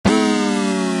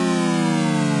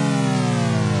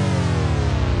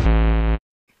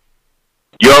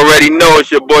You already know it's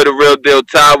your boy, the real deal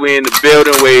Ty. We in the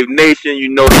building, Wave Nation. You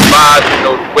know the vibes, you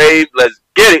know the wave. Let's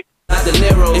get it.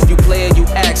 If you play and you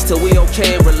ask till we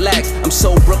okay and relax. I'm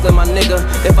so Brooklyn, my nigga.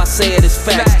 If I say it, it's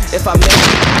facts. If I make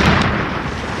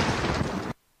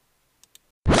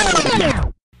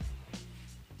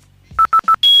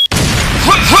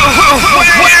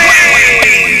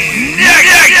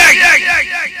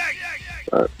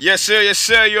Yes, sir. Yes,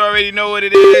 sir. You already know what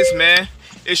it is, man.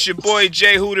 It's your boy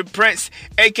J Who the Prince,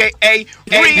 aka Rio.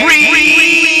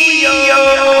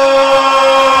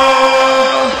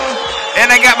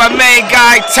 And I got my main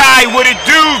guy Ty. What it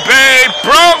do, babe,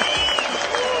 bro?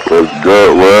 What's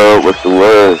good, world? What's the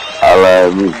word? Holla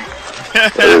at me.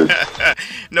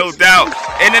 No doubt.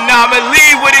 And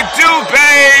Anomaly, what it do,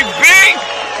 baby?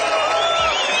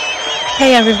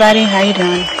 Hey everybody, how you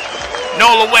doing?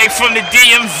 All the way from the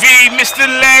DMV, Mr.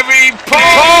 Larry Paul.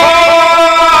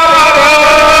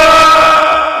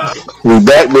 We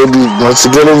back, baby. Once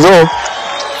again, again.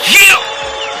 Yeah,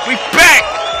 we back.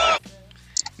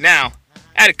 Now,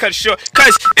 I had to cut it short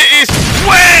because it is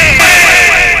way.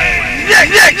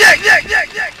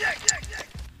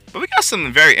 But we got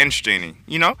something very interesting.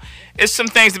 You know, it's some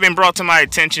things that have been brought to my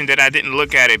attention that I didn't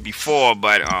look at it before.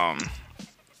 But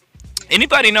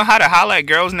anybody know how to holler at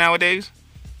girls nowadays?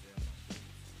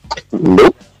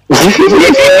 Nope. Yo,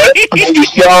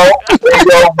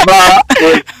 ma,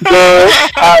 it's good.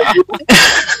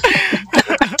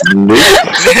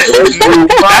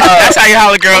 That's how you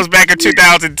holler girls back in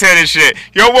 2010 and shit.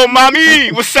 Yo, well,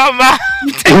 mommy, what's up, ma?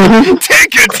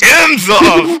 Take your Timbs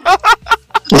off.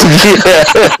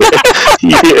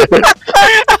 Yeah.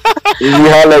 You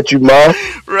holler at you, ma.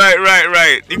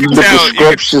 Right. You can Looking tell.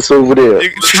 scrumptious over there.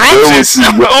 Scrumptious?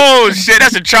 Oh, shit,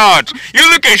 that's a charge. You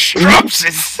looking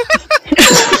scrumptious.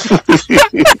 Oh,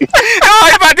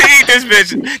 I'm about to eat this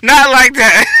bitch. Not like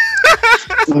that.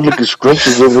 You looking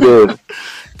scrumptious over there.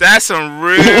 That's some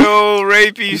real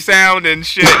rapey sounding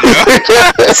shit, yo.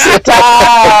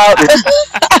 Stop!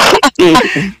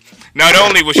 Not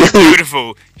only was she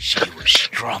beautiful, she was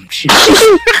scrumptious.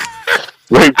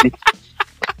 Rapey.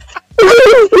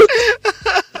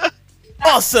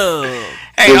 awesome.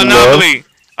 Hey, Good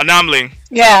Anomaly.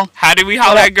 Yeah. How do we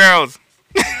holler at girls?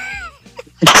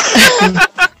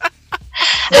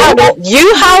 How do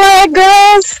you holler at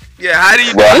girls? Yeah, how do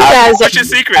you do Well, it? guys What's your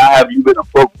secret? How have you been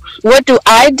approached? What do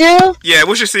I do? Yeah,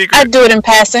 what's your secret? I do it in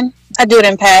passing.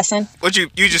 What you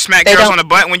just smack They girls don't- on the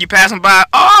butt when you pass them by?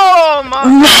 Oh my!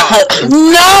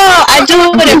 No, I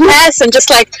do it in passing. Just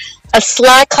like a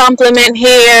sly compliment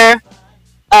here,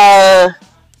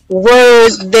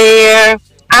 word there.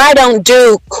 I don't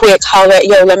do quick holler at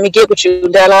yo, let me get with you,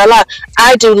 da la la.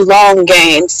 I do long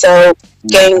game, so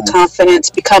gain confidence,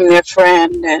 become their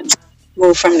friend, and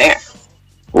move from there.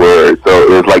 Word.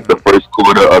 So it's like the first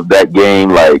quarter of that game,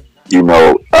 like, you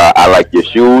know, I like your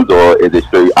shoes, or is it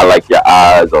straight, I like your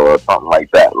eyes, or something like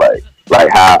that? Like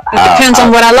how? It depends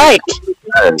on what I like.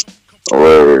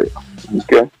 Word.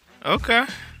 Okay.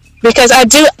 Because I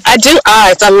do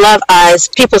eyes. I love eyes.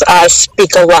 People's eyes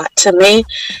speak a lot to me.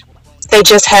 They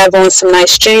just have on some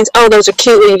nice jeans. Oh, those are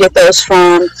cute. Where you get those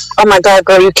from? Oh my God,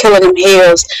 girl, you killing them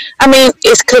heels. I mean,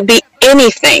 it could be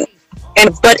anything,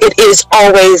 but it is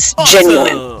always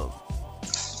genuine.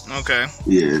 Okay.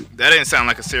 Yeah. That didn't sound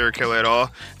like a serial killer at all.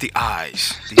 The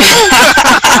eyes. The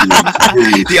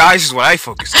eyes is what I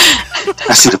focus on.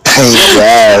 I see the pain in your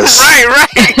ass. Right.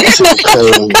 I see the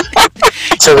pain.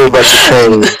 Tell me about your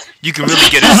pain. You can really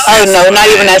get a Oh no, not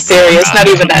even that serious. Not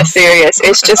even that serious.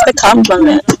 It's just a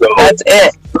compliment. That's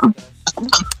it.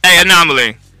 Hey,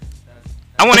 Anomaly.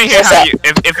 I want to hear What's how up? you.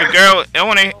 If a girl, I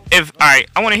want to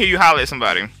hear you holler at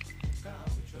somebody.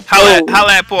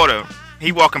 Holler at Porter.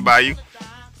 He walking by you.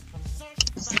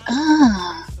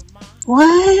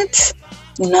 What?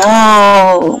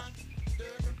 No.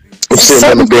 I'm sitting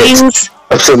on the bench. Things,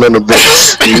 I'm sitting on the bench.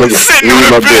 Sitting on the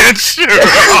bench.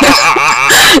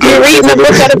 you're reading the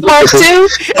book at a park too?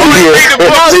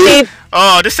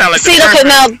 Oh, this sounds like See, the okay,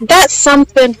 now that's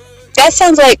something. That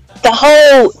sounds like the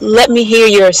whole "let me hear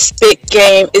your spit"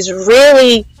 game is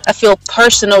really, I feel,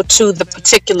 personal to the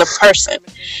particular person.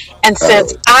 And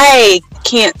since I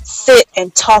can't sit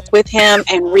and talk with him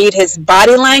and read his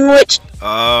body language,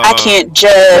 I can't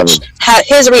judge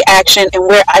his reaction and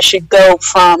where I should go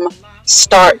from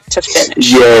start to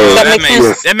finish. Yeah, Does that make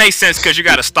sense? That makes sense because you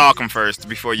got to stalk him first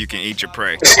before you can eat your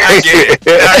prey. I get it.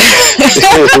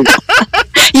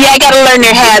 Yeah, I gotta learn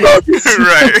their habits.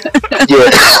 Right. Yeah.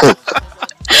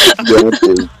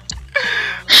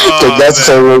 Yeah, that's the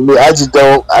same with me. I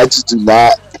just do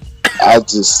not I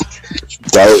just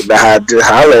don't know how to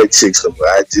holler at chicks.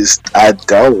 I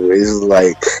don't. It's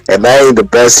like, and I ain't the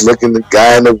best looking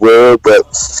guy in the world, but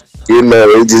you know,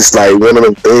 it's just like one of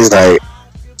them things. Like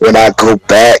when I go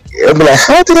back, I'm like,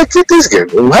 how did I get this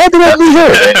girl? How did I meet her?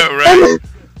 Right.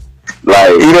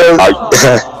 Like, You know,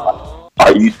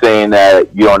 are you saying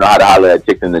that you don't know how to holler at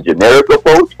chicks in the generic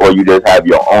approach, or you just have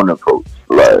your own approach?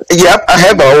 Like, yeah, I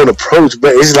have my own approach,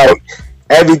 but it's like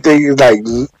everything is like.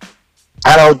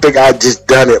 I don't think I just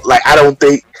done it. Like, I don't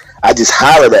think I just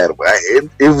hollered at him.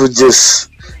 It was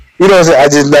just, you know what I'm saying? I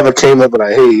just never came up and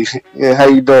like, hey, yeah, how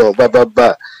you doing? Blah, blah,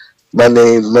 blah. My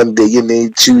name's Monday, your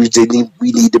name Tuesday.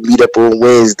 We need to meet up on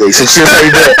Wednesday. Some shit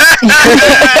like that.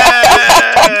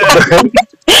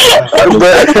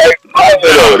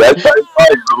 That's fine.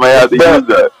 I might have to use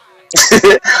that.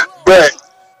 But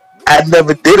I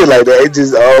never did it like that. It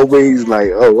just always like,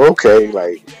 oh, okay,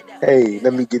 like, hey,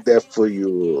 let me get that for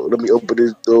you. Or let me open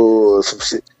this door or some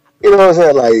shit. You know what I'm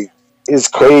saying? Like, it's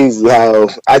crazy how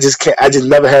I just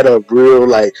never had a real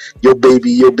like, yo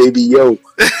baby, yo. Yo baby,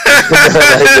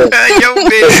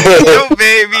 yo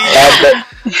baby.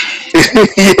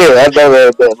 Yeah, I never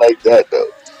had that like that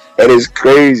though. And it's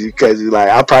crazy because like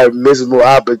I probably missed more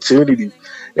opportunity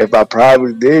if I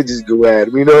probably did just go at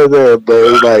him. You know what I'm saying? But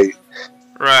it's like,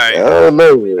 right. I don't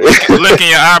know. Looking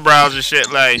your eyebrows and shit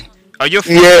like, are your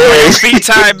feet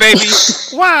tied, baby?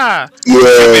 Why? Yeah.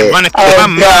 You've been running through my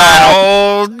mind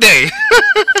all day.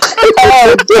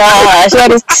 Oh gosh,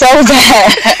 that is so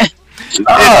bad. Is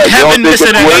heaven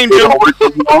missing an angel?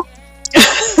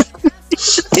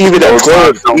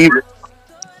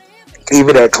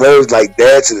 Even at clubs like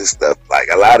dancing and stuff, like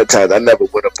a lot of times I never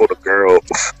went up on a girl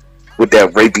with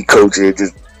that rapey culture and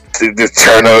just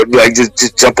turn up, like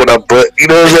just jump on her butt, you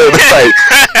know what I'm saying?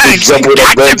 Like just jump on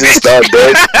her butt and just start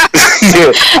dancing.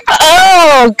 Yeah.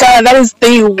 Oh god, that is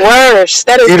the worst.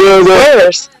 That is the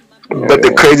worst. But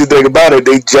the crazy thing about it,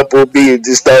 they jump on me and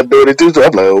just start doing it too. So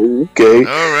I'm like, oh, okay.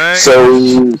 All right. So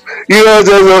you know what I'm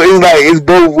saying? So it's like it's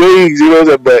both ways, you know what I'm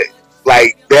saying? But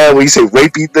like now when you say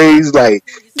rapey things, like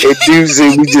it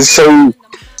usually we just so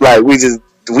like we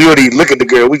don't even look at the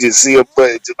girl, we just see her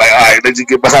butt, just like, all right, let's just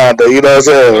get behind her, you know what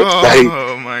I'm saying?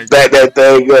 Oh my God. Back that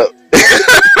thing up.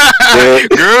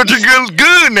 Girl, you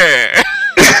good now.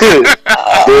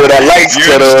 Dude, that lights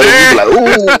cut on, you be like,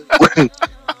 ooh.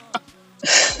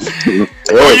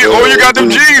 You got them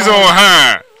G's on,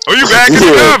 huh? Oh, you backing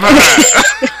it up, huh?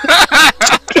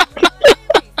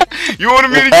 You wanted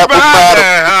me to get behind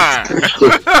that,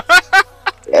 huh?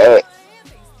 Yeah.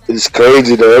 It's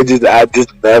crazy though. I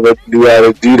just never knew how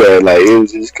to do that. Like it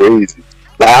was just crazy.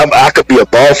 Like I could be a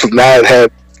ball fly. Now I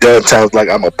have done times like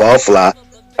I'm a ball fly.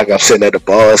 Like I'm sitting at the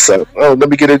bar, so oh, let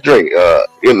me get a drink.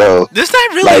 You know. Does that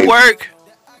really work?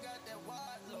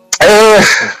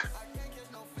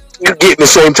 You're getting the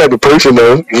same type of person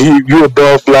though. You a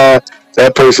ball fly.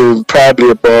 That person probably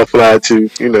a ball fly too.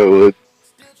 You know.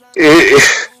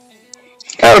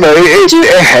 I don't know. It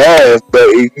has, but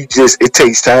it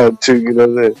takes time too. You know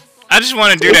what I'm saying? I just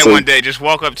want to do that one day. Just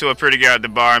walk up to a pretty girl at the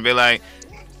bar and be like,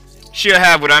 "She'll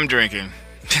have what I'm drinking."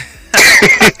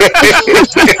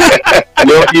 I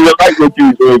don't even like what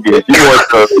you drinking. You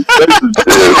want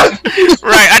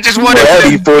right? I just want to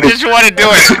do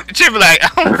it. She'll be like, "I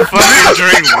don't fucking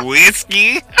drink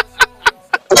whiskey."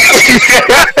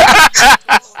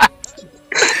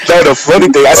 No, the funny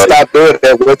thing, I stopped doing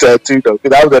that one time too, though,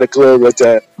 because I was at a club one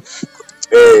time,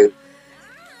 and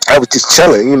I was just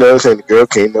chilling, you know what I'm saying? The girl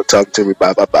came up talking to me,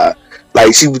 blah, blah, blah.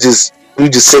 Like, we were just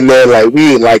sitting there, like, we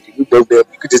didn't like it. We both there,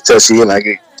 you could just tell she didn't like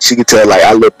it. She could tell, like,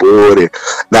 I look bored and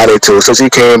not into it. So she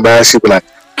came by, she was like,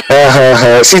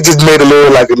 she just made a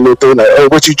little thing, like, oh,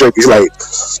 what you drinking? He's like,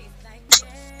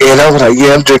 and I was like,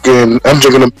 yeah, I'm drinking a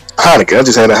Heineken. I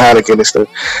just had a Heineken and stuff.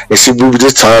 And we were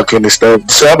just talking and stuff.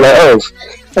 So I'm like, oh.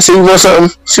 I said, you want something?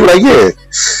 She was like, yeah.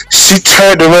 She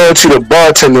turned around to the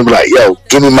bartender and was like, yo,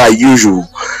 give me my usual.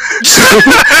 So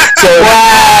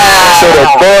the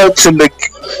bartender,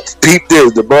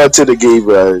 the bartender gave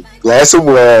her a glass of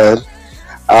wine,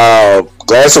 a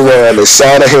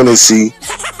shot of Hennessy,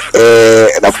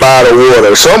 and a bottle of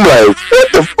water. So I'm like,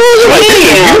 what the fuck?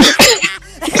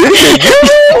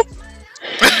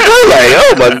 I'm like,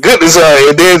 oh my goodness,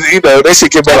 and then that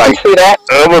shit came back like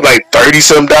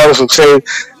 $30-some some change.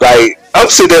 Like I'm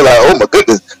sitting there like, oh my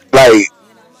goodness, like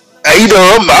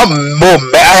I'm more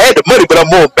mad. I had the money, but I'm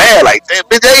more mad. Like, damn,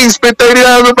 bitch, I ain't spent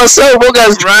 $30 on myself.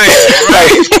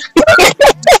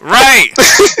 Right.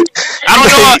 I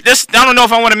don't know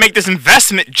if I want to make this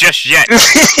investment just yet. Yeah,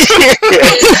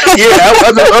 I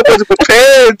wasn't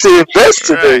prepared to invest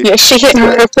today. Yeah, she hitting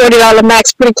her $40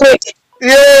 max pretty quick.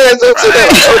 Yeah, so oh my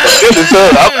goodness,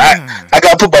 I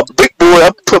gotta put my big boy, I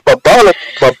put my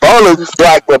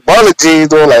baller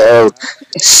jeans on, like, oh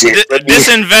shit. This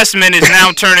investment is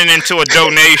now turning into a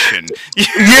donation.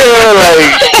 Yeah,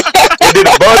 like, and then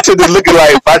the bartender looking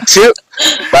like my tip.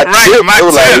 My tip,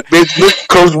 like, bitch, look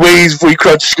close ways before you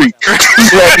cross the street.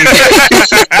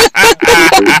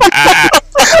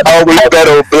 Always bet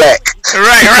on black.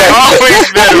 Right,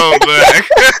 always bet on black.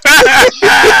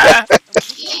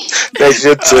 That's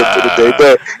your tip for the day,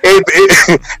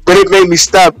 but it made me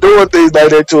stop doing things like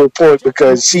that to a point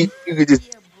because you could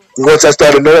just. Once I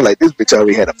started knowing, like, this bitch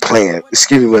already had a plan.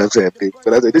 Excuse me what I'm saying, bitch.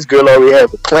 But I said, this girl already had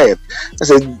a plan. I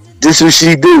said, this is what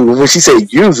she do. And when she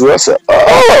said usual, I said,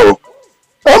 oh,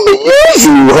 I'm a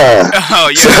usual, huh? Oh,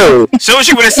 yeah. So when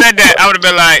she would have said that, I would have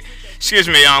been like, excuse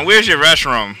me, where's your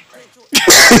restroom?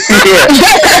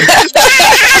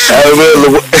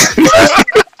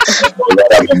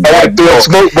 I like threw a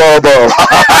smoke bomb off.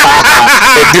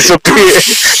 It disappeared.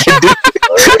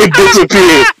 It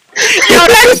disappeared. Yo,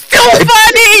 that's still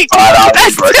funny!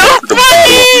 That's still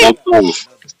funny!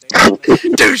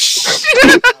 Douche.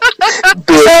 I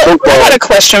got a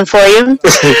question for you.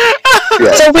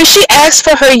 Yeah. So when she asked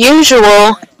for her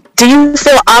usual, do you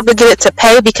feel obligated to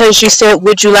pay because you said,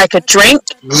 would you like a drink?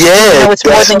 Yeah. You know, it's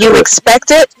more than you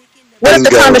expected? What if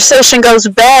the conversation goes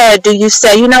bad? Do you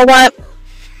say, you know what?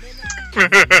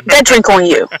 That drink on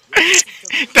you.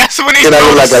 That's when he I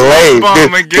look like a lame. I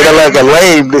look like a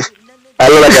lame. I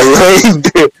look like a lame.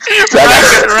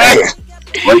 Right.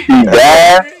 Was she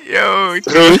bad? Yo,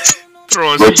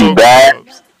 throwing Was she some bad?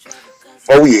 bombs.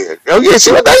 Oh yeah.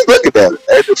 See what I look at that.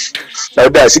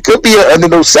 Like that. She could be under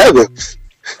no 7. No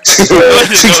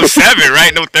 7,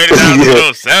 right? No $30,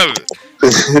 no 7.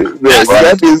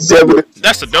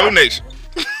 That's a donation.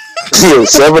 Yeah,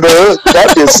 7 up.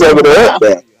 That is 7 up,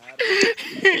 man.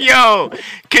 Yo,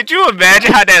 could you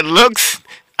imagine how that looks?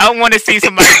 I want to see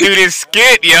somebody do this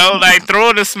skit, yo, like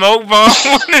throwing a smoke bomb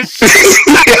on the shit.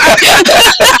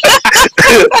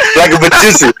 Like a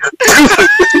magician.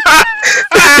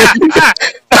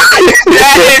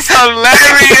 That is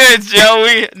hilarious,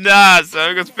 Joey. Nah, so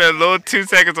I'm gonna spend a little 2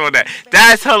 seconds on that.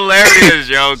 That's hilarious,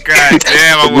 yo. God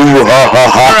damn,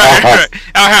 right.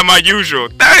 I'll have my usual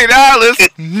 $30.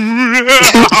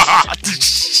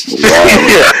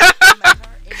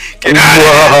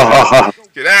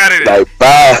 Get out of there. Like,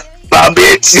 bye,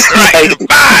 bitch. Right,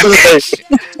 bye, bitch.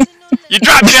 You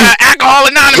dropped your Alcohol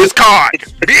Anonymous card,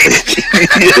 bitch.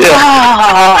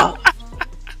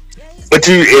 But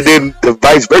and then the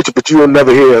vice versa, but you will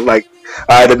never hear, like,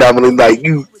 anomaly, like,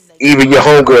 you, even your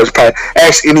homegirls, probably,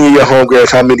 ask any of your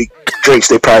homegirls how many drinks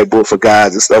they probably bought for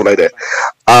guys and stuff like that.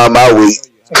 I'll wait.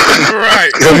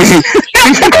 Right.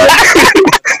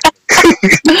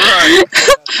 Right.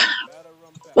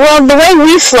 Well, the way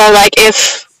we flow, like,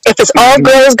 if it's all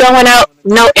girls going out,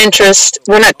 no interest,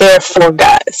 we're not there for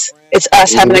guys. It's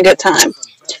us having a good time.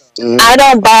 I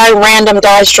don't buy random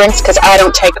guys drinks because I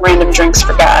don't take random drinks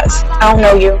for guys. I don't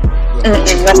know you.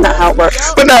 That's not how it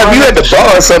works. But now, if you at the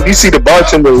bar or something, you see the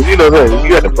bartender, you know what I mean?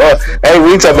 You at the bar. Hey,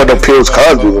 we ain't talking about no Pills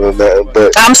Cosby and that,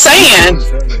 but I'm saying.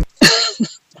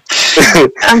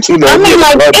 you know, I mean,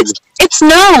 like, it's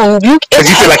known. You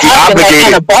feel like you're obligated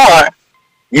in a bar.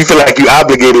 You feel like you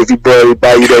obligated if you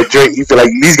buy you that drink. You feel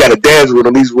like you at least got to dance with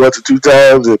him at least 1 to 2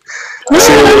 times. And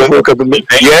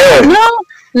yeah.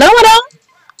 No, I don't.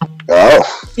 Oh.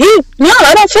 No,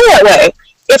 I don't feel that way.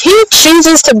 If he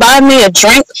chooses to buy me a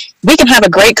drink, we can have a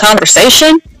great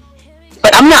conversation,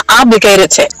 but I'm not obligated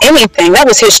to anything. That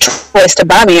was his choice to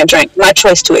buy me a drink, my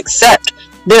choice to accept.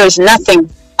 There's nothing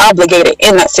obligated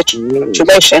in that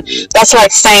situation. That's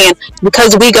like saying,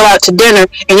 because we go out to dinner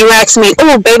and you ask me,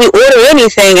 oh, baby, order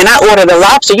anything, and I ordered a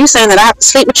lobster, you saying that I have to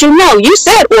sleep with you? No, you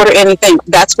said order anything.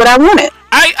 That's what I wanted.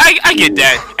 I get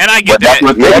that, and I get that.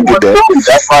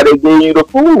 That's why they gave you the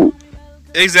food.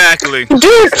 Exactly.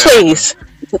 Dude, please.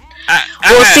 See,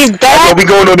 that's why we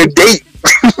going on a date.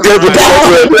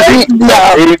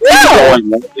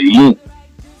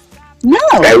 No.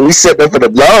 Hey, we set up for the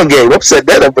long game. I'm setting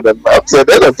that up for the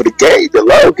game, the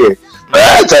long game. But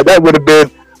I thought that would have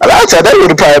been. A lot of times that would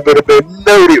have probably been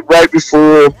noted right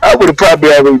before. I would have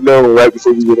probably already known right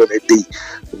before we went on that date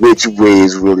which way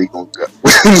is really gonna go.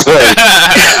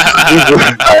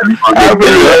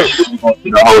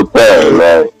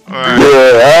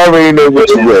 I already know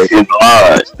which way. It's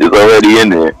ours. It's already in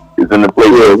there. It's in the place.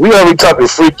 Yeah, we already talking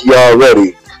freaky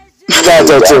already. What's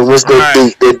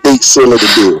that date seal of the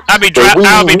deal? I'll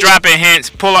be dropping hints,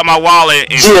 pull up my wallet,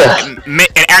 and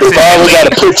accidentally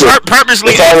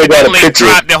purposely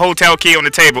drop the hotel key on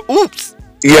the table. Oops.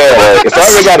 Yeah, if I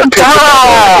already got a picture,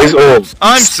 it's on.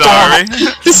 I'm sorry.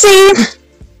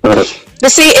 You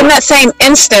see, in that same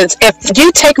instance, if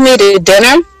you take me to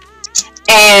dinner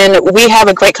and we have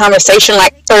a great conversation,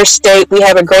 like first date, we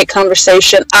have a great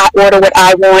conversation, I order what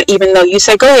I want, even though you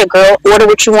say, go ahead, girl, order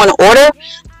what you want to order,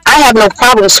 I have no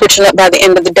problem switching up by the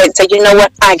end of the day and say, you know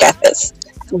what, I got this.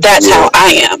 That's how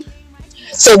I am.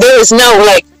 So there is no,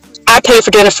 like, I pay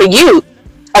for dinner for you.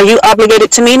 Are you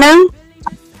obligated to me now?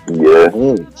 Yeah.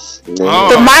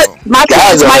 But my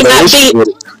plans might not be.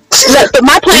 Look, but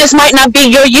my plans might not be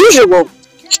your usual.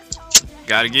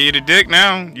 Gotta give you the dick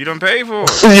now. You don't pay for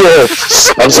it. Yeah.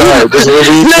 I'm sorry. No. Does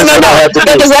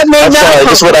that mean I'm sorry.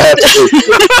 This is what I have to do.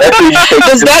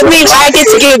 Does that mean I get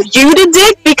to give you the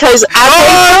dick because I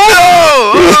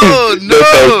paid for it? No.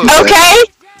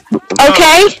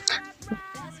 Okay.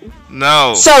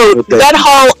 No. So that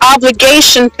whole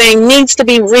obligation thing needs to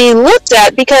be re-looked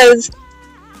at, because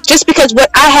just because what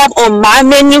I have on my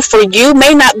menu for you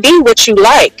may not be what you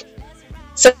like.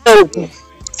 So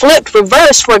flipped,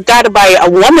 reversed, where gotta buy a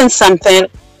woman something,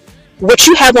 what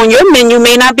you have on your menu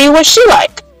may not be what she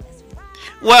like.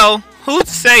 Well, who's to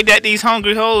say that these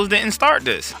hungry hoes didn't start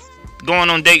this? Going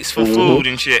on dates for food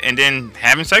and shit, and then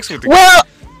having sex with the girl. Well,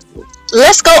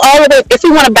 let's go all of it. If we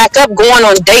want to back up, going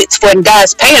on dates for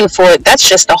guys paying for it, that's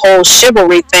just a whole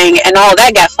chivalry thing, and all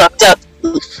that got fucked up.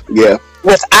 Yeah.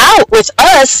 With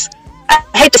us, I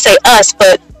hate to say us,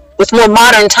 but with more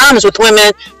modern times, with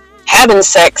women having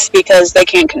sex because they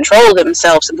can't control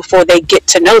themselves before they get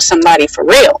to know somebody for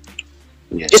real.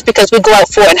 Yeah. Just because we go out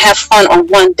for and have fun on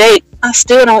one date, I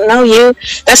still don't know you.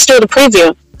 That's still the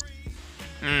preview.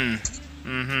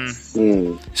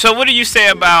 So what do you say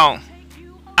about,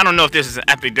 I don't know if this is an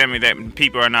epidemic that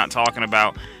people are not talking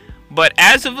about, but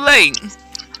as of late,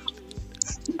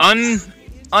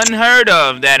 unheard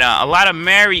of that a lot of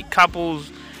married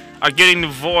couples are getting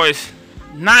divorced.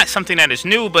 Not something that is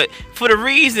new, but for the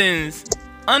reasons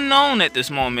unknown at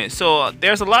this moment. So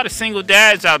there's a lot of single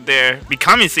dads out there,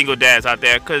 becoming single dads out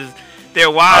there, because their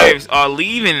wives are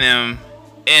leaving them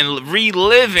and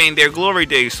reliving their glory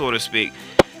days, so to speak.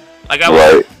 Like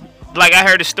I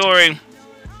heard a story.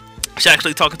 I was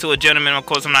actually talking to a gentleman. Of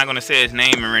course, I'm not going to say his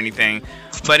name or anything,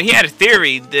 but he had a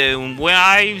theory. The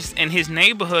wives in his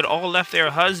neighborhood all left their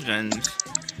husbands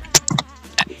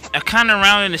kind of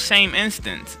around in the same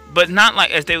instance, but not like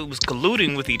as they was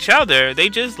colluding with each other. They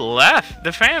just left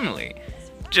the family.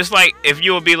 Just like if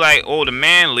you would be like, oh, the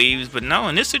man leaves, but no,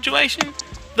 in this situation,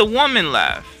 the woman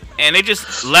left, and they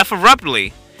just left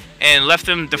abruptly and left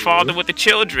them the father with the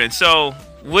children. So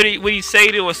what do you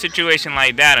say to a situation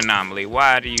like that, Anomaly?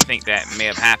 Why do you think that may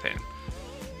have happened?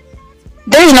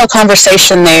 There's no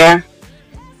conversation there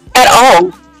at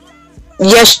all.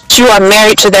 Yes, you are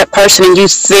married to that person, and you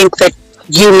think that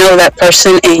you know that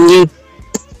person, and you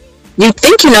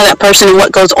think you know that person and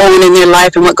what goes on in their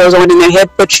life and what goes on in their head,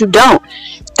 but you don't.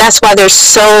 That's why there's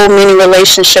so many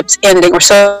relationships ending, or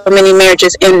so many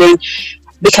marriages ending,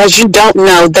 because you don't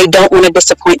know. They don't want to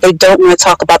disappoint. They don't want to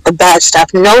talk about the bad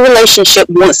stuff. No relationship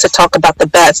wants to talk about the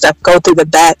bad stuff, go through the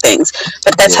bad things.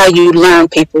 But that's how you learn,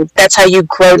 people. That's how you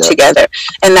grow together.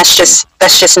 And that's just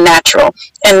natural.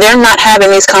 And they're not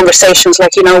having these conversations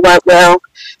like, you know what, well,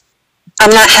 I'm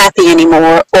not happy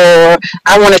anymore, or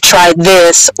I want to try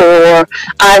this, or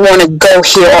I want to go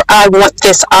here, or I want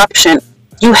this option.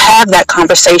 You have that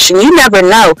conversation. You never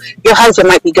know. Your husband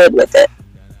might be good with it.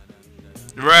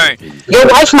 Right. Your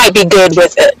wife might be good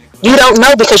with it. You don't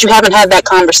know because you haven't had that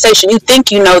conversation. You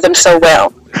think you know them so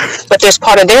well, but there's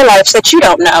part of their lives that you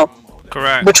don't know.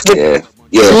 Correct. Which would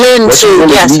lend to,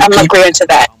 yes, I'm agreeing to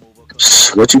that.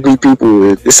 What you meet people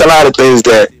with, it's a lot of things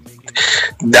that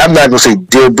I'm not gonna say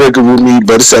deal breaker with me,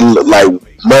 but it's like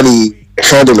money.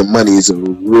 Handling money is a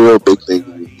real big thing.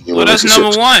 Well, that's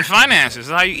number one. Finances,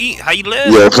 how you eat, how you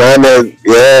live. Yeah,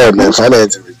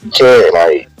 finances. You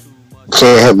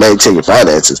can't maintain your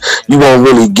finances. You won't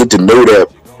really get to know that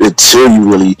until you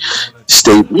really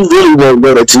stay. You really won't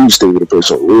know that until you stay with a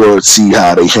person, or see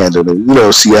how they handle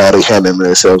it. See how they handle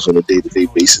themselves on a day-to-day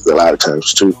basis. A lot of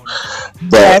times too,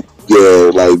 but. Yeah,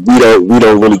 like we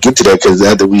don't really get to that because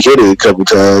after we hit it a couple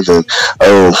times, and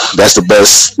that's the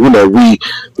best. We that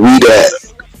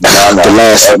the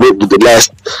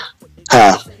last.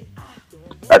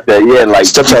 I said like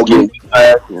sometimes getting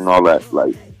fast and all that.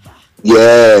 Like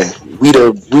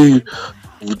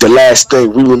the last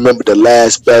thing. We remember the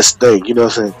last best thing. You know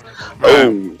what I'm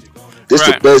saying?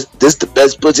 This the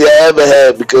best pussy I ever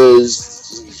had because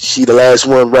she the last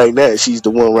one right now. She's the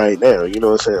one right now. You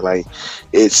know what I'm saying? Like,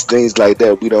 it's things like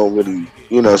that. We don't really,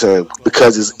 you know what I'm saying?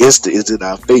 Because it's instant. It's in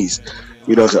our face.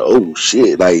 You know what I'm saying? Oh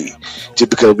shit! Like just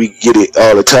because we get it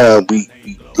all the time, we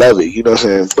love it. You know what I'm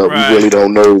saying? But we really Right.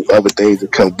 don't know other things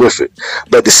that come with it.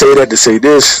 But to say that, to say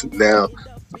this, now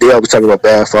they always talking about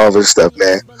bad fathers and stuff,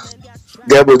 man.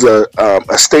 There was a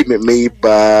statement made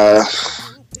by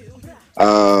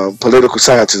political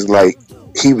scientists, like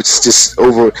he was just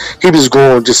over. He was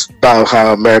going just about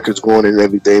how America's going and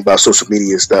everything about social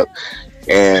media and stuff,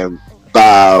 and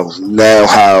by now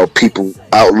how people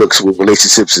outlooks with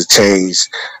relationships has changed,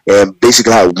 and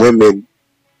basically how women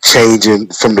changing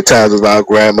from the times of our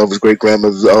grandmothers, great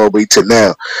grandmothers, all the way to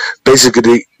now.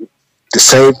 Basically, the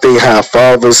same thing how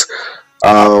fathers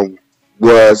um,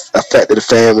 was affected the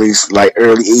families like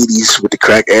early 80s with the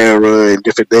crack era and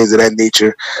different things of that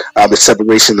nature. The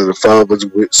separation of the fathers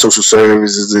with social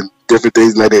services and different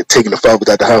things like that, taking the fathers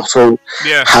out the household.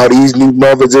 Yeah. How these new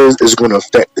mothers is going to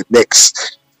affect the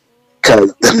next.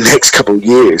 Cause the next couple of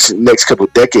years, next couple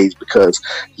of decades, because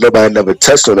nobody never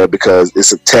touched on that because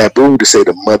it's a taboo to say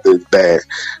the mother is bad.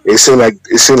 It seemed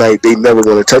like they never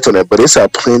want to touch on that, but it's a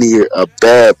plenty of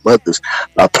bad mothers,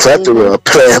 a plethora of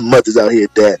bad mothers out here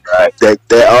that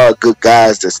are good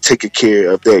guys that's taking care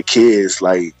of their kids,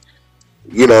 like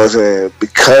you know what I'm saying,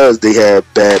 because they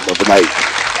have bad mother. Like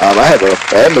I have a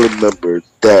family member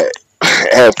that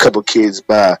have a couple kids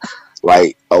by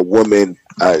like a woman.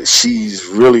 She's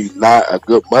really not a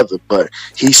good mother, but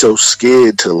he's so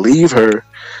scared to leave her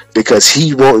because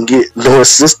he won't get no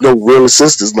real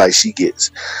assistance like she gets.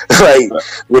 Like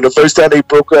when the first time they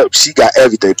broke up, she got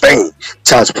everything. Bang,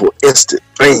 child support instant.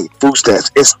 Bang, food stamps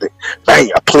instant.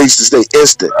 Bang, a place to stay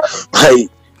instant. Like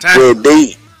when and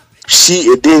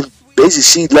then basically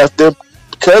she left them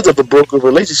because of a broken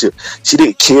relationship. She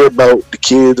didn't care about the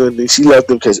kids, and she left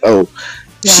them because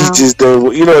she just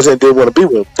didn't, you know what I'm saying, didn't want to be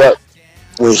with him. But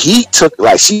when he took,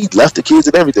 like, she left the kids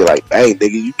and everything, like, hey,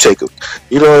 nigga, you take them.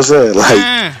 You know what I'm saying?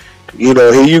 Like, you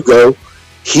know, here you go.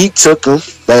 He took them,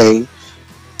 bang,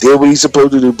 did what he's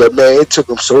supposed to do. But, man, it took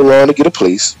him so long to get a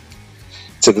place.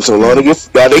 Took him so long to get,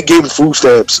 now they gave him food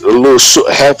stamps, a little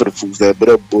short, half of the food stamp, but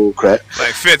that bull crap.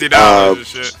 Like $50 and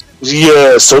shit.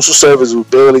 Yeah, social service was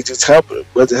barely just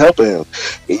wasn't helping him.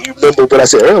 And you remember what I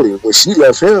said earlier, when she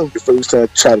left him the first time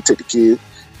trying to take the kids,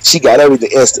 she got everything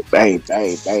instant. Bang,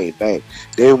 bang, bang, bang.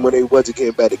 Then when they wasn't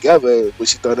getting back together, when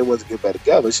she thought they wasn't getting back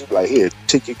together, she was like, here,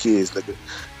 take your kids, nigga.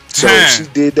 So she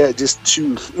did that just to,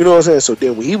 you know what I'm saying? So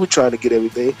then when he was trying to get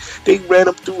everything, they ran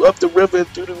him up the river and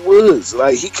through the woods.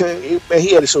 Like he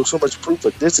had to show so much proof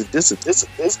of this and this and this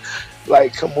and this.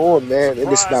 Like, come on, man.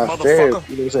 And it's not fair. You know what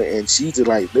I'm saying? And she's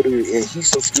like literally, and he's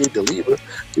so scared to leave her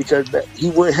because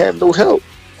he wouldn't have no help.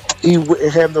 He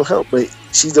wouldn't have no help, but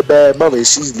she's a bad mother and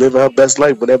she's living her best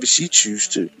life whenever she chooses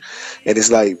to. And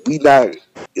it's like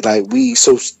we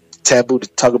so taboo to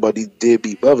talk about these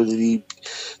deadbeat mothers and these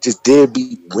just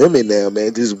deadbeat women now,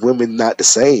 man. These women not the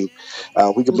same.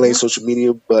 We can blame social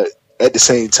media, but at the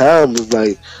same time, it's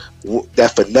like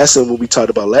that finessing what we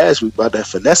talked about last week about that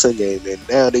finessing game, and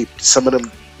now some of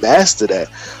them master that.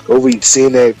 Or we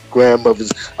seeing that a grandmother,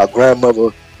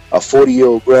 a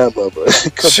 40-year-old grandmother.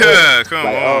 Come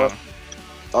on.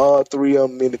 All three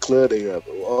of them in the club together.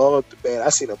 Man, I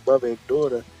seen a mother and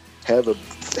daughter have a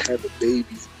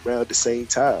baby around the same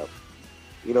time.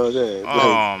 You know what I'm saying?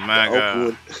 Oh, my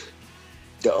God.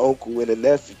 The uncle and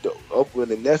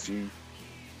the nephew,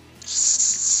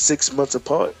 6 months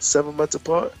apart, 7 months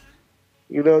apart.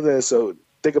 You know what I'm saying? So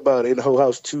think about it, in the whole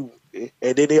house too,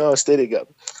 and then they all stay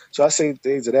together. So I seen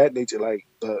things of that nature, like,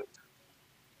 but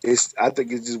I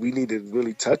think it's just we need to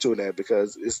really touch on that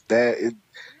because it's bad.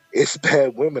 It's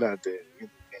bad women out there,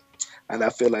 and I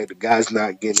feel like the guy's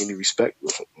not getting any respect.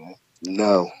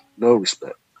 No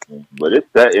respect. But it's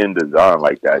set in design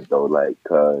like that though, like,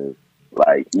 cause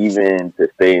like even to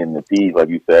stay in the piece, like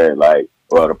you said, like,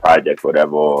 or the project,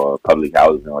 whatever, or public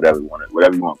housing, or whatever you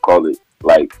want to call it.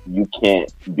 Like, you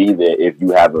can't be there if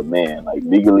you have a man. Like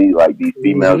legally, like these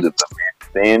females, if a man's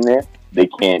staying there, they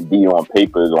can't be on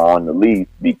papers or on the lease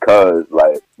because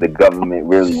like the government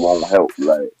really won't help.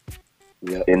 Like,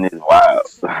 and it's wild.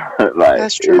 Like,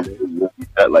 that's true. It's really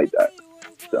set like that.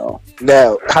 So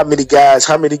now, how many guys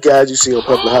you see on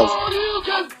public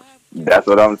housing? That's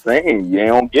what I'm saying. You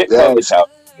don't get public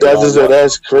housing.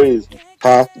 That's crazy.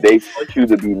 Huh? They want you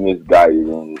to be misguided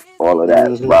and all of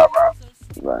that.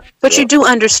 Right. But you do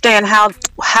understand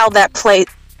why that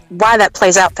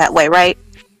plays out that way, right?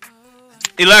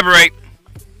 Elaborate.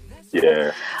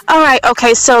 Yeah. All right.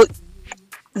 Okay. So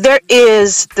there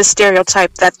is the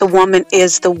stereotype that the woman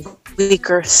is the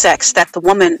weaker sex, that the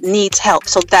woman needs help.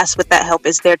 So that's what that help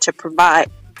is there to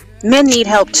provide. Men need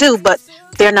help too, but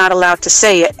they're not allowed to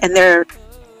say it, and they're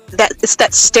that it's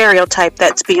that stereotype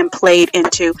that's being played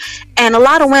into, and a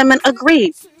lot of women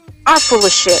agree, are full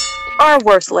of shit, are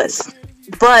worthless,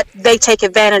 but they take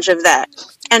advantage of that.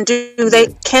 And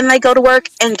can they go to work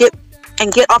and get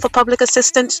off of public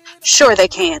assistance? Sure they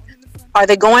can. Are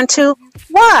they going to?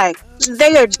 Why?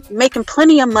 They are making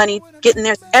plenty of money, getting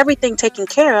their everything taken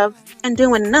care of, and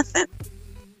doing nothing.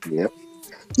 Yep.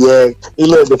 Yeah. You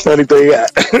look, the funny thing,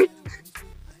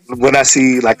 when I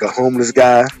see like a homeless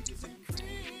guy,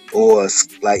 or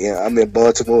like I'm in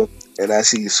Baltimore and I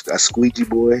see a squeegee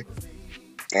boy,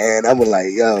 and I'm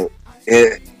like, yo,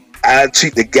 and I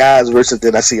treat the guys worse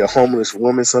than I see a homeless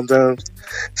woman sometimes.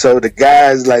 So the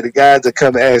guys that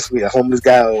come and ask me, a homeless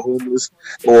guy or homeless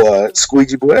or a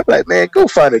squeegee boy, I'm like, man, go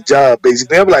find a job.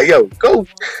 Basically, I'm like, yo, go,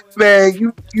 man.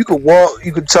 You can walk,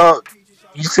 you can talk.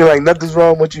 You feel like nothing's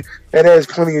wrong with you, and there's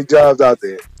plenty of jobs out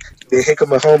there. Then here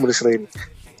come a homeless lady.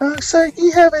 Oh, sir,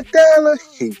 you have $1.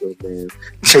 Here you go, man.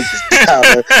 Take this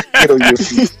 $1. Get on your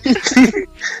feet.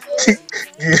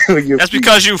 Get on your That's feet.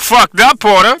 because you fucked up,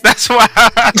 Porter. That's why.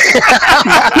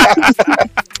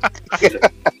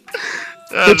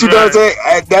 But you know what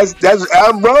I'm saying?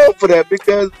 I'm wrong for that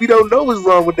because we don't know what's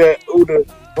wrong with that older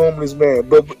homeless man.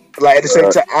 But like at the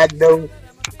same time,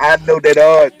 I know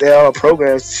that there are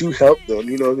programs to help them.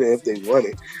 You know, if they want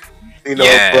it. You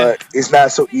know, but it's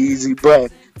not so easy.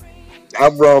 But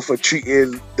I'm wrong for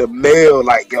treating the male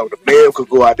like, yo, the male could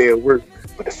go out there and work,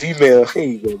 but the female, here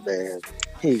you go, man.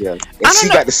 Here you go. And she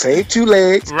got the same 2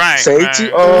 legs, same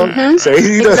 2 arms,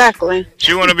 Exactly.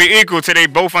 She want to be equal till they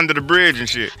both under the bridge and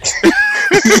shit.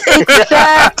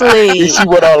 Exactly. She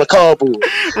want all the cardboard.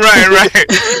 Right.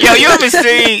 Yo, you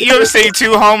ever seen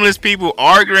 2 homeless people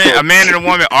arguing, a man and a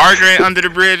woman arguing under the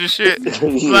bridge and shit?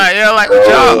 Like, yo, like what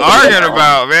y'all arguing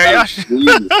about, man? Y'all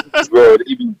should... Bro,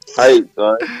 they be tight,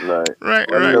 son. Like, right.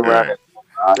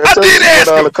 I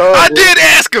did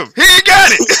ask him. He ain't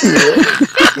got it.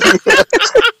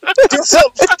 Do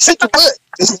something. Shake your butt.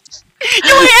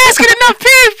 You ain't asking enough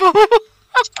people.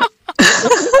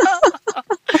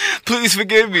 Please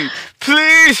forgive me.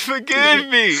 Please forgive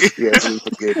me. Yeah, please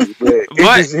forgive me.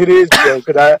 But it is, though,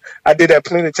 because I did that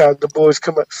plenty of times. The boys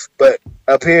come up, but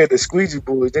up here, the squeegee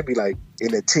boys, they be like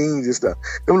in the teens and stuff.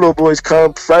 Them little boys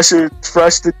come fresh to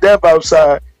death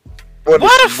outside. Why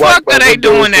the fuck are they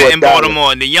doing that in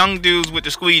Baltimore? The young dudes with the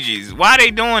squeegees. Why are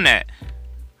they doing that?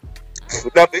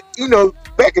 Now, you know,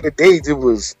 back in the days, it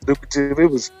was lucrative. It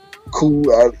was cool.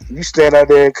 You stand out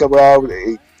there and come out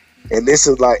with and this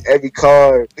is like every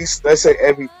car. At least let's say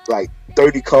every like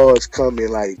 30 cars come in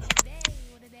like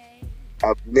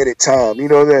a minute time. You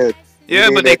know what I'm saying? Yeah,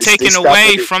 but they taking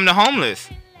away from the homeless.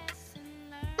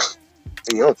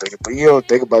 You don't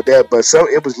think about that, but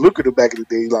it was lucrative back in the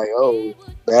day. Like, oh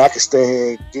man, I can stay here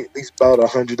and get at least about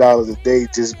 $100 a day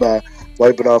just by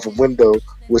wiping off a window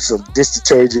with some dish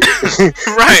detergent.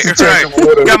 Right.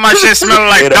 Water. Got my shit smelling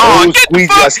like dog. Old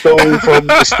squeegee I stole from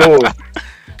the store.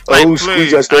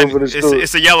 Squeegee I stole from the store.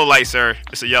 It's a yellow light, sir.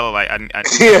 It's a yellow light.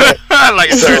 Yeah.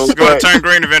 Like it's going to turn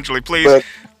green eventually. Please.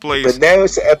 But now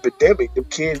it's an epidemic. The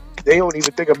kids, they don't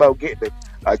even think about getting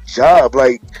a job.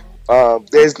 Like,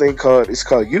 there's a thing called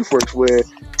YouthWorks where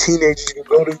teenagers can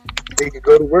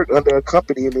go to work under a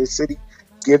company in the city,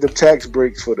 give them tax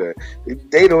breaks for that.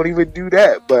 They don't even do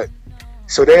that. But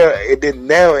so and then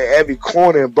now in every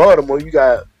corner in Baltimore, you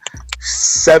got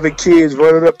 7 kids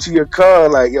running up to your car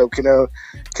like, yo, can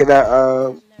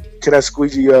I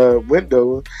squeegee your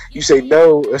window? You say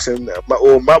no. I said my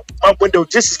window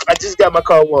I just got my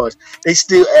car washed. They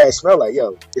still ask me. I'm like,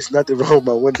 yo, it's nothing wrong with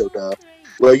my window, dog.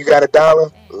 Well, you got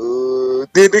 $1?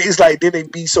 Then it's like, then they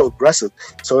be so aggressive.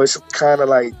 So it's kind of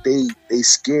like they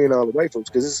scaring all the white folks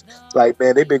because it's like,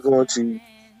 man, they've been going to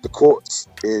the courts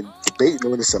and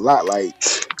debating on this a lot, like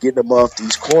getting them off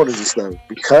these corners and stuff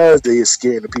because they are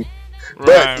scaring the people.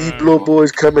 But these little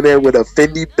boys coming in with a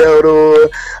Fendi belt or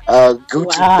a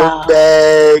Gucci book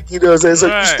bag, you know what I'm saying?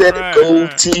 So you standing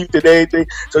gold teeth and everything.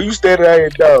 So you standing out here,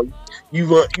 dog. You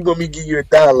want me to give you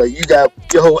 $1? You got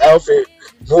your whole outfit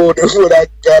more than what I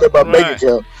got in my bank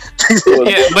account.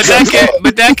 Yeah,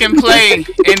 but that can play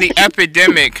in the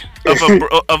epidemic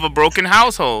of a broken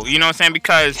household. You know what I'm saying?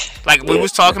 Because like we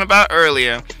was talking about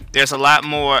earlier, there's a lot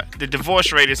more. The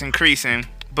divorce rate is increasing,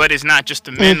 but it's not just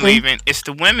the men leaving; it's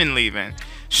the women leaving.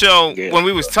 So when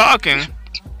we was talking,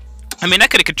 I mean,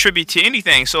 that could contribute to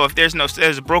anything. So if there's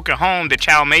a broken home, the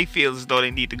child may feel as though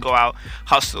they need to go out,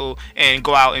 hustle, and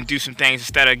go out and do some things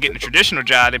instead of getting a traditional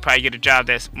job. They probably get a job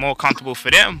that's more comfortable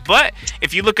for them. But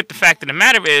if you look at the fact of the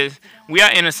matter is, we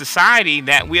are in a society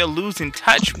that we are losing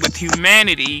touch with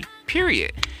humanity,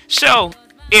 period. So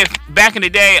if back in the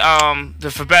day,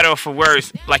 for better or for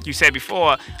worse, like you said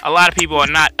before, a lot of people are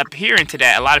not adhering to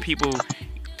that. A lot of people,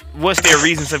 what's their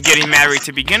reasons of getting married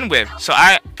to begin with? So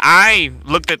I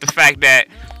looked at the fact that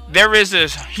there is a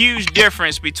huge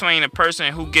difference between a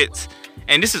person who gets,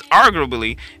 and this is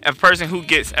arguably, a person who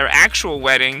gets an actual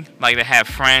wedding, like to have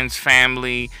friends,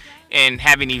 family, and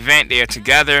have an event there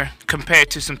together, compared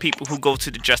to some people who go to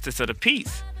the justice of the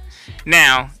peace.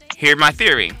 Now, here's my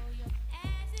theory.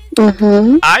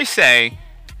 Mm-hmm. I say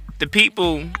the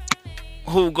people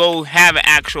who go have an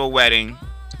actual wedding,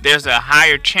 there's a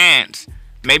higher chance,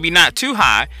 maybe not too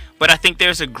high, but I think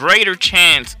there's a greater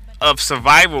chance of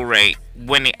survival rate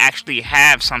when they actually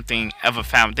have something of a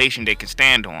foundation they can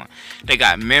stand on. They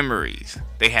got memories,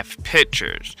 they have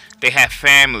pictures, they have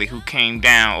family who came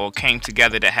down or came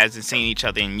together that hasn't seen each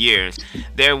other in years.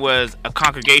 There was a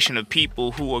congregation of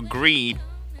people who agreed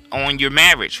on your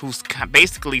marriage, who's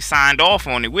basically signed off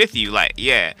on it with you, like,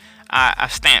 yeah, I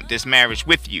stamped this marriage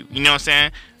with you. You know what I'm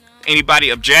saying? Anybody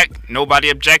object? Nobody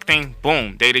objecting?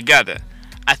 Boom, they together.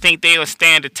 I think they'll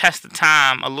stand the test of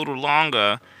time a little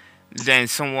longer than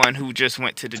someone who just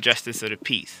went to the justice of the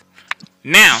peace.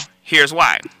 Now, here's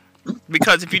why.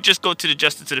 Because if you just go to the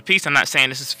justice of the peace, I'm not saying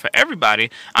this is for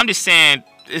everybody. I'm just saying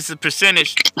it's a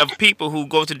percentage of people who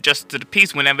go to the justice of the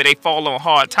peace whenever they fall on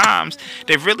hard times.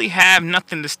 They really have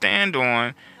nothing to stand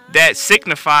on that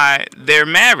signify their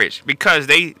marriage, because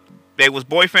they was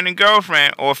boyfriend and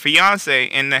girlfriend or fiance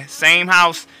in the same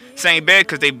house, same bed,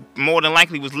 because they more than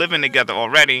likely was living together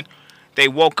already. They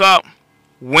woke up,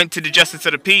 went to the justice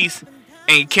of the peace,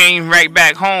 and came right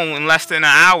back home in less than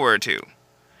an hour or two.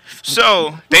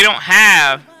 So they don't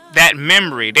have that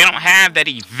memory. They don't have that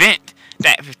event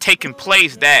that have taken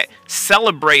place that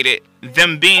celebrated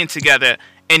them being together,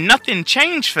 and nothing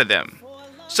changed for them.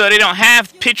 So they don't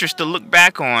have pictures to look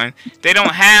back on. They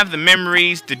don't have the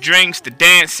memories, the drinks, the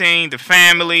dancing, the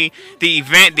family, the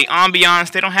event, the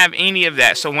ambiance. They don't have any of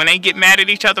that. So when they get mad at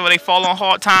each other or they fall on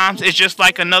hard times, it's just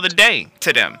like another day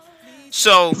to them.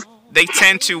 So they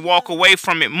tend to walk away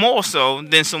from it more so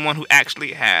than someone who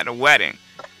actually had a wedding.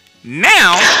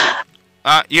 Now,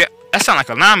 yeah, that sounds like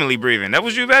anomaly breathing. That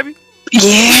was you, baby?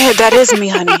 Yeah, that is me,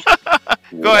 honey.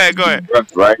 Go ahead.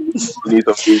 That's right. You need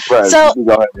some free friends. So- You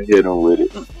go ahead and hit them with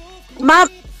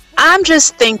it. I'm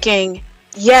just thinking,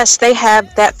 yes, they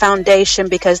have that foundation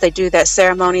because they do that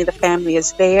ceremony. The family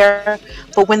is there,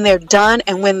 but when they're done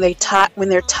and when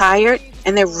they're tired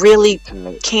and they really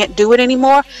can't do it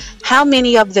anymore, how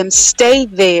many of them stay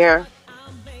there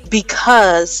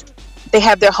because they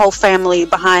have their whole family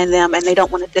behind them and they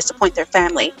don't want to disappoint their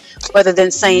family, rather than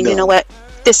saying, you know what,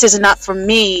 this is not for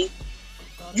me.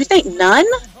 You think none?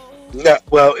 No,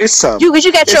 well, it's some. Because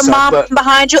you got It's your some, mom but-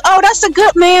 behind you. Oh, that's a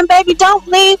good man, baby. Don't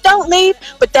leave.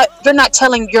 But that you're not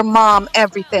telling your mom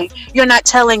everything. You're not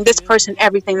telling this person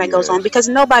everything that goes on, because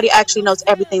nobody actually knows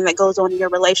everything that goes on in your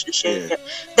relationship. Yeah.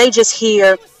 They just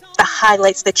hear the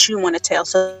highlights that you want to tell,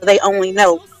 so they only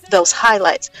know those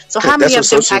highlights. So how That's many what of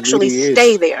them social actually media is.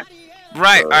 stay there?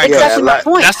 Right. All right. Yeah, Exactly my like-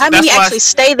 point. that's- How many that's why- actually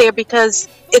stay there because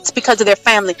it's because of their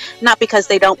family, not because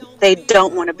they don't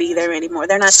want to be there anymore.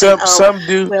 They're not saying, Some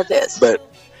do, well, this. but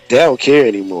they don't care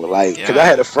anymore. Like, because Yeah. I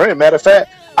had a friend. Matter of fact,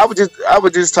 I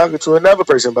was just talking to another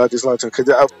person about this long time, because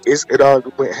it all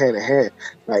went hand in hand.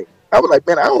 Like, I was like,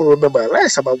 man, I don't remember the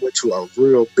last time I went to a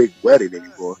real big wedding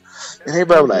anymore. And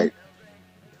everybody was like,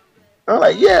 I'm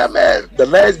like, yeah, man. The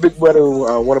last big wedding,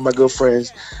 one of my good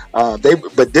friends, but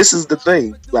this is the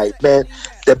thing, like, man,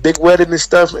 the big wedding and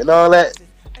stuff and all that.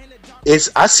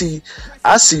 I see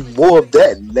more of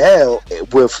that now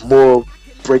with more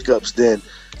breakups than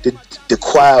the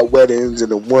quiet weddings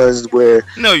and the ones where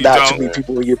No, you not don't. too many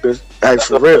people in your business. Like,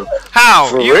 for real. How?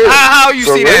 For You, real. how you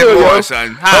For see that real, more, yo. son?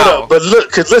 Hold How? up, but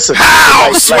look, cause listen, How,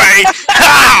 like, Sway?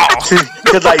 How?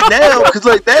 cause like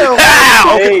now,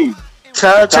 How? Hey,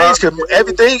 time change, cause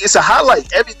everything it's a highlight.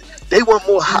 They want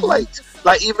more highlights.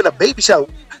 Like even a baby shower,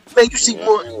 man. You see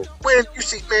more. When you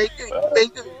see, man,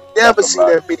 you never see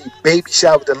that many baby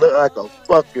showers that look like a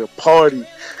fucking party.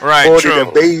 Right. More True. than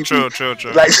a baby. True.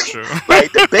 Like, True.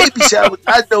 like the baby showers.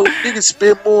 I know niggas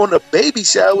spend more on the baby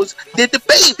showers than the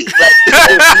baby.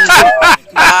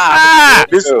 Ah!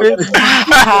 Like,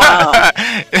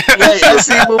 like, I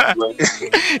see more.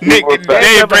 Nick, they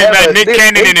bring back Nick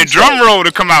Cannon and the drum roll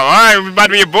to come out. All right, we about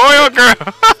to be a boy or girl?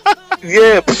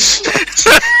 Yeah,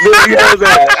 look, you know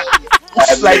that.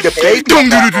 Like the baby.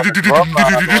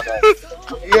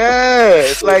 Yeah,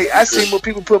 it's like I see more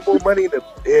people put more money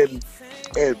in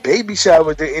baby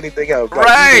showers than anything else. Like,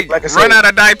 Right. even, like I said, Run out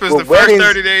of diapers with the first weddings-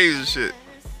 30 days and shit.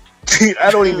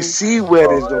 I don't even see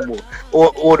weddings no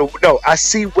more. No, I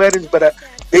see weddings, but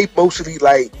they mostly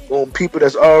like on people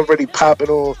that's already popping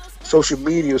on social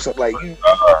media or something. Like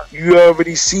you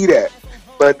already see that.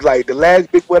 But like the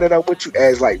last big wedding I went to,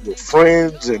 as like with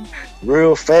friends and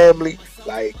real family,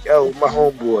 like yo, my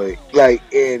homeboy, like,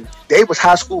 and they was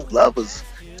high school lovers.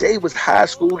 They was high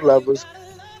school lovers,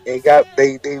 and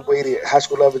they waited high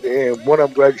school lovers, and one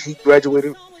of them he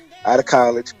graduated out of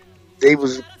college. They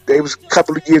was a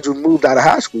couple of years removed out of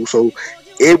high school, so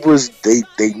it was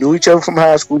they knew each other from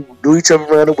high school, knew each other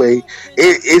right away.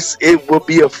 It would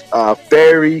be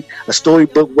a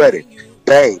storybook wedding.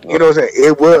 Bang, you know what I'm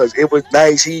saying? It was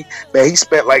nice. He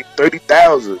spent like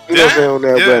 30,000, you know what I'm saying, on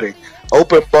that wedding.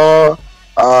 Open bar,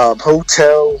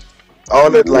 hotel,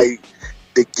 all that, like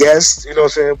the guests, you know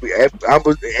what I'm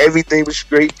saying? Everything was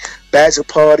great. Bachelor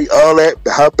party, all that,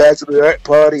 her bachelor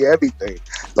party, everything.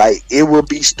 Like it will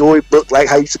be storybook, like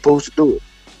how you supposed to do it.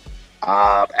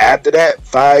 After that,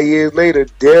 5 years later,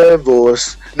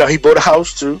 divorce. No, he bought a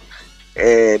house too,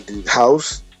 and the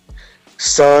house,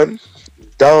 son,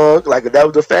 dog, like that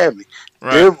was the family.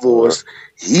 Right. Divorce.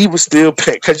 He was still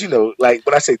paying, because like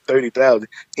when I say 30,000,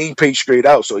 he ain't paid straight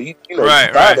out, so he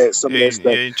that some of that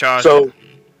stuff. So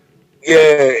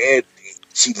and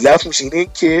she left him. She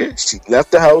didn't care. She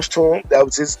left the house to him. That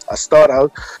was his start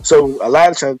house. So a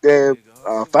lot of times their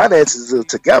finances are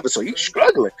together, so he's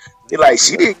struggling. Like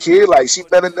she didn't care. Like she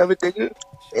met another nigga,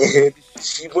 and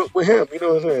she went with him. You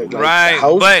know what I'm saying? Like, right. The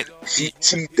house, but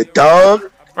she the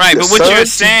dog. Right, but what you're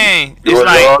saying is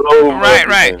like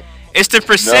right. It's the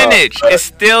percentage. It's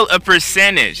still a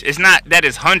percentage. It's not that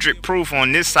it's 100 proof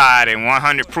on this side and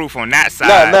 100 proof on that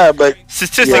side. But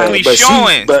statistically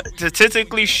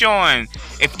showing,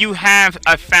 if you have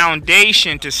a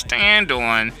foundation to stand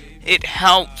on, it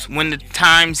helps when the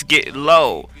times get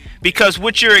low. Because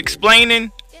what you're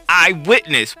explaining, I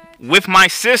witnessed with my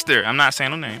sister. I'm not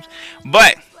saying no names,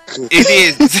 but it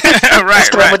is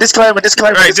right. Disclaimer.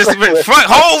 Right,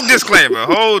 whole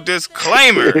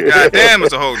disclaimer. God damn,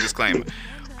 it's a whole disclaimer.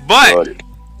 But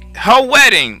her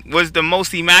wedding was the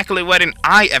most immaculate wedding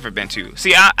I ever been to.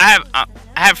 See, I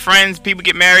have friends, people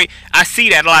get married. I see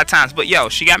that a lot of times. But yo,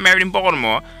 she got married in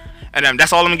Baltimore, and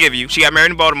that's all I'm gonna give you. She got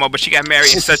married in Baltimore, but she got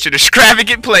married in such an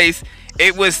extravagant place.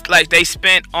 It was like they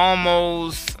spent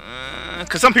almost.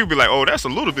 Because some people be like, oh, that's a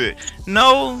little bit.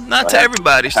 No, not to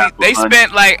everybody. See, they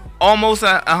spent like almost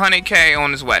 $100K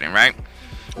on this wedding, right?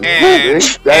 And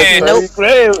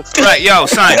right, yo,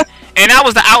 son. And I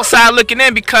was the outside looking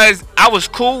in because I was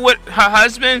cool with her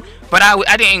husband, but I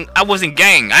wasn't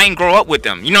gang. I didn't grow up with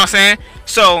them. You know what I'm saying?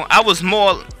 So I was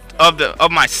more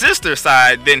of my sister's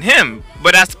side than him.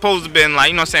 But that's supposed to have been like,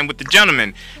 you know what I'm saying, with the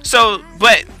gentleman. So,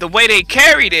 but the way they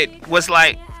carried it was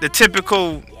like the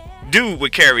typical dude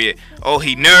would carry it. Oh,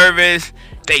 he nervous.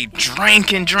 They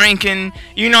drinking.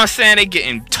 You know what I'm saying? They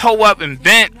getting toe up and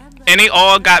bent. And they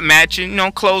all got matching,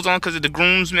 clothes on because of the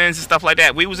groomsmen and stuff like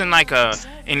that. We was in like an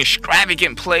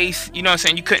extravagant place. You know what I'm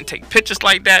saying? You couldn't take pictures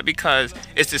like that because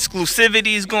it's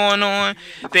exclusivities going on.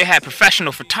 They had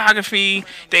professional photography.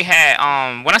 They had,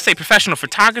 when I say professional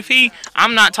photography,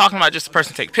 I'm not talking about just a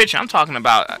person take picture. I'm talking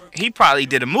about he probably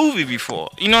did a movie before.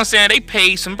 You know what I'm saying? They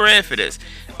paid some bread for this.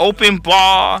 Open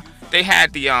bar. They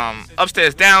had the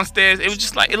upstairs, downstairs. It was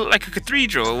just like, it looked like a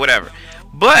cathedral or whatever.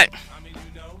 But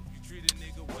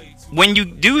when you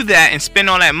do that and spend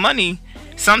all that money,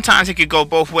 sometimes it could go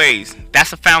both ways.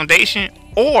 That's a foundation,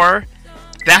 or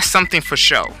that's something for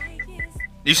show.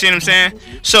 You see what I'm saying?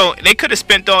 So they could have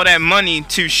spent all that money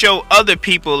to show other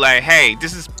people, like, hey,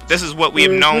 this is what we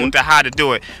have known to how to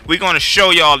do it. We're gonna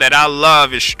show y'all that our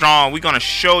love is strong. We're gonna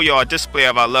show y'all a display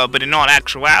of our love, but in all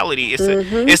actuality,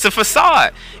 it's a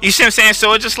facade. You see what I'm saying?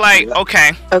 So it's just like,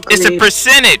 okay, it's a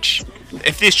percentage.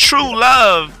 If it's true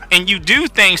love and you do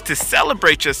things to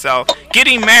celebrate yourself,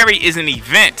 getting married is an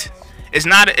event.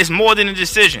 It's more than a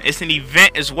decision. It's an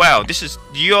event as well. This is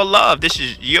your love. This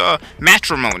is your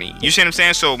matrimony. You see what I'm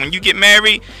saying? So when you get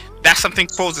married, that's something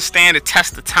supposed to stand the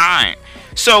test of time.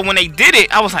 So when they did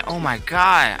it, I was like, oh my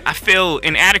God, I feel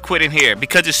inadequate in here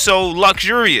because it's so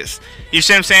luxurious. You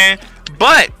see what I'm saying?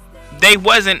 But they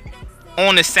wasn't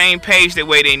on the same page the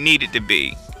way they needed to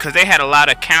be. Because they had a lot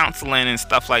of counseling and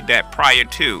stuff like that prior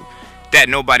to that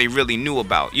nobody really knew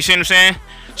about. You see what I'm saying?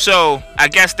 So I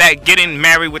guess that getting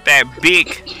married with that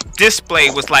big display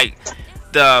was like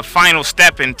the final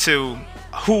step into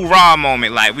hoorah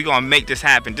moment. Like, we're gonna make this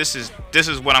happen. This is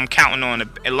what I'm counting on.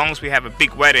 As long as we have a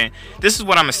big wedding, this is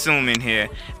what I'm assuming here.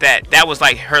 That was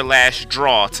like her last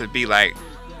draw to be like,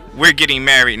 we're getting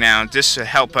married now. This should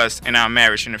help us in our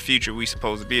marriage in the future. We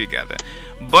supposed to be together.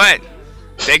 But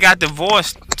they got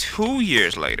divorced 2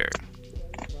 years later.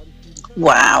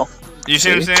 Wow. You see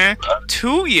what I'm saying?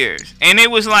 2 years, and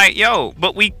it was like, yo,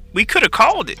 but we could have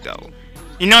called it though.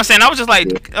 You know what I'm saying? I was just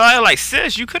like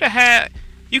sis, you could have had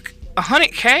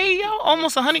 100K, yo,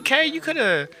 almost 100K. You could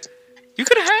have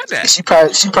had that. She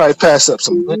probably passed up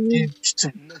some good dudes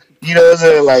too. You know what I'm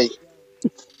saying? Like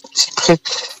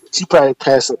she probably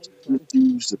passed up some good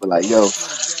dudes to be like, yo,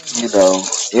 you know,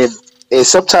 and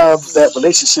sometimes that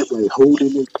relationship, like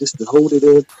holding it, just to hold it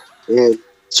in, and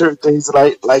certain things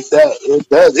like that, it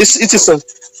does. It's just a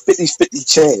 50-50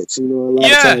 chance, you know. A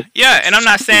lot of times. Yeah, and I'm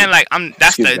not saying like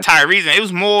that's the entire reason. It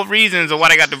was more reasons of why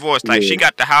they got divorced. Like she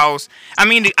got the house. I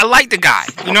mean, I like the guy.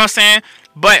 You know what I'm saying?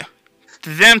 But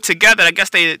them together, I guess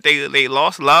they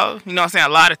lost love. You know what I'm saying? A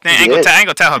lot of things. I ain't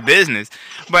gonna tell her business,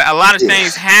 but a lot of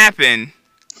things happen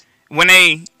when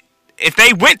if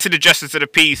they went to the justice of the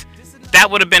peace. That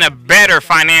would have been a better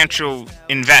financial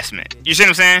investment. You see what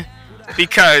I'm saying?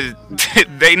 Because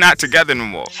they not together no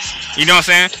more. You know what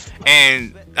I'm saying?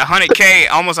 And 100K,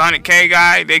 almost 100K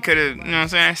guy, they could have, you know what I'm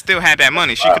saying, still had that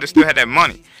money. She could have still had that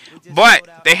money. But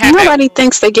they had Nobody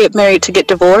thinks they get married to get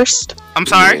divorced. I'm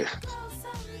sorry?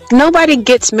 Nobody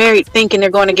gets married thinking they're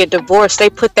going to get divorced. They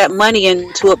put that money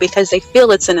into it because they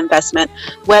feel it's an investment.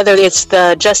 Whether it's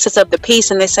the justice of the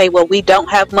peace and they say, well, we don't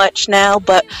have much now,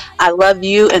 but I love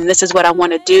you and this is what I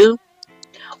want to do.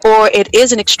 Or it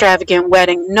is an extravagant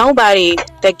wedding. Nobody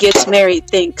that gets married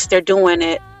thinks they're doing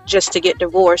it just to get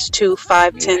divorced 2,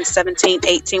 5, 10, 17,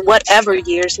 18, whatever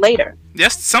years later.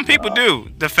 Yes, some people do.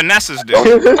 The finesses do. All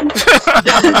right,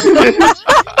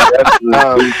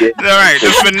 the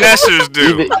finessers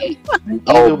do.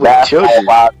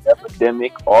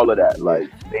 Epidemic, all of that. Like,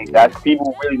 that's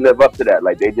people really live up to that.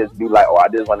 Like, they just be like, oh, I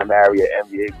just want to marry an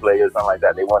NBA player or something like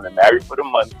that. They want to marry for the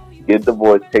money, get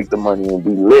divorced, take the money, and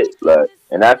be lit. Like,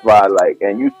 and that's why, like,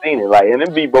 and you've seen it. Like, and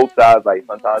it be both sides. Like,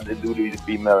 sometimes they do these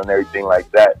female and everything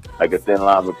like that. Like, a thin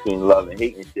line between love and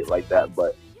hate and shit like that.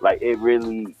 But like, it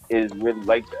really is really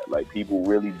like that. Like, people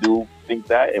really do think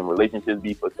that, and relationships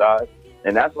be facades.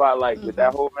 And that's why, like, with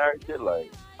that whole marriage shit,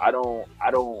 like, I don't,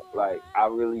 like, I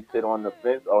really sit on the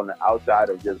fence on the outside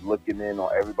of just looking in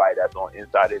on everybody that's on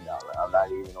inside it now. Like, I'm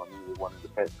not even on either one of the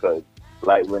fence, because,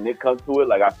 like, when it comes to it,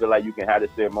 like, I feel like you can have the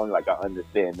ceremony, like, I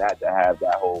understand that, to have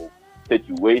that whole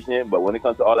situation, but when it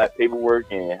comes to all that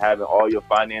paperwork and having all your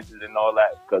finances and all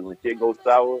that, because when shit goes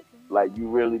sour, like, you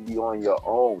really be on your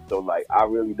own. So, like, I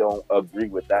really don't agree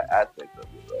with that aspect of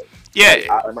it. Like, yeah,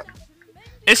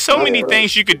 it's so many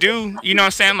things you could do. You know what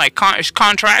I'm saying? Like, it's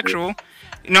contractual.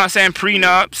 You know what I'm saying?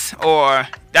 Prenups, or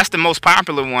that's the most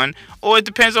popular one. Or it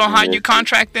depends on how you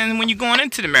contract then when you're going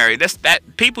into the marriage. That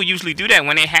people usually do that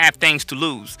when they have things to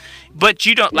lose. But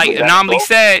you don't, like Anomaly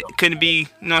said, could be,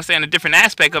 you know what I'm saying, a different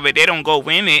aspect of it. They don't go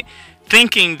in it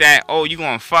thinking that, oh, you're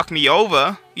going to fuck me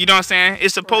over. You know what I'm saying?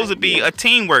 It's supposed to be a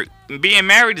teamwork. Being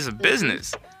married is a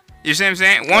business. You see what I'm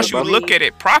saying? Once you look at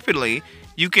it properly,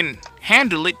 you can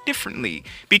handle it differently.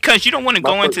 Because you don't want to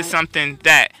go into something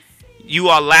that you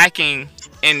are lacking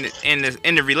in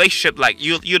the relationship. Like,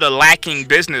 you're the lacking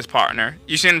business partner.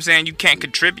 You see what I'm saying? You can't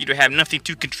contribute or have nothing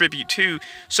to contribute to.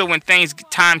 So when times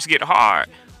get hard,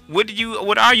 what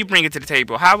are you bringing to the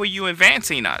table? How are you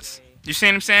advancing us? You see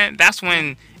what I'm saying? That's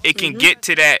when it can get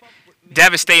to that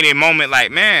devastating moment,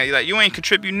 like, man, like, you ain't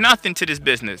contribute nothing to this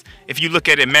business. If you look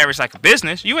at it, marriage like a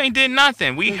business, you ain't did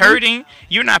nothing. We hurting,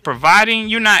 you're not providing,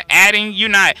 you're not adding, you're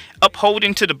not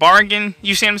upholding to the bargain.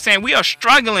 You see what I'm saying? We are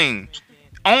struggling.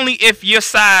 Only if your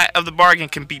side of the bargain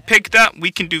can be picked up, we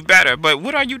can do better. But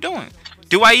what are you doing?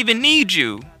 Do I even need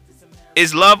you?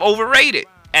 Is love overrated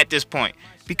at this point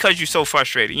because you're so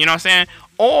frustrated? You know what I'm saying?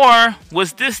 Or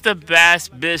was this the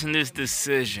best business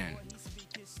decision?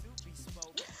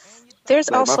 There's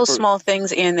also small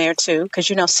things in there too, because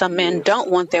you know some men don't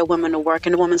want their women to work,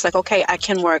 and the woman's like, okay, I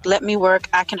can work, let me work,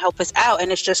 I can help us out,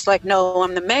 and it's just like, no,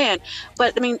 I'm the man.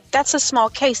 But I mean, that's a small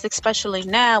case, especially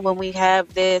now when we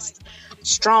have this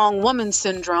strong woman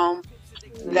syndrome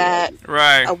that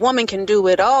a woman can do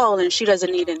it all and she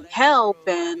doesn't need any help,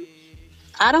 and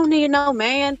I don't need no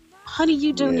man. Honey,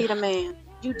 you do need a man.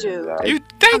 You do.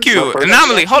 Thank you.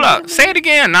 Anomaly, hold up. Say it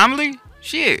again, Anomaly.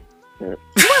 Shit. Well,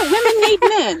 women need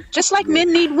men, just like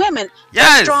men need women.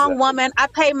 Yes. A strong woman. I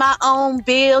pay my own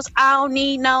bills. I don't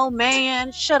need no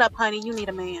man. Shut up, honey. You need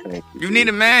a man. You need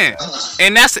a man,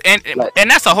 and that's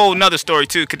a whole nother story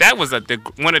too. Cause that was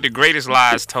one of the greatest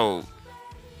lies told.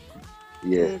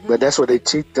 Yeah, but that's what they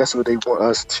teach. That's what they want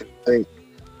us to think.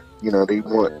 You know, they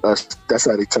want us. That's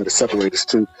how they try to separate us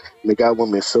too. And they got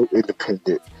women so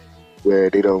independent where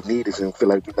they don't need us and feel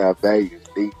like we're not valued.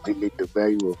 They make the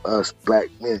value of us black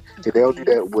men. So they don't do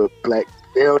that with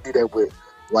They don't do that with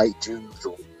white Jews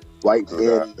or white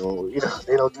men, or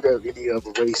they don't do that with any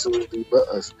other race or anything but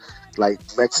us. Like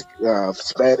Mexican,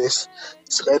 Spanish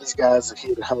guys are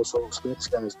here in the household. Spanish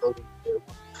guys know them.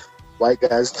 White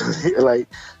guys, like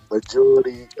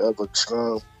majority of a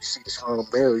strong, you see the strong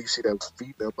male, you see that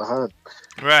female behind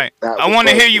him. Right. Not I with want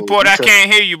to us, hear you, though. Porter. I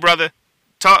can't hear you, brother.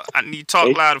 Talk. I need talk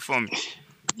They, louder for me.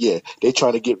 yeah, they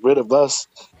try to get rid of us,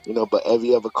 but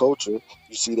every other culture,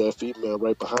 you see that female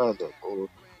right behind them,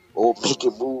 or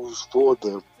making moves for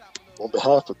them on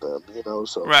behalf of them,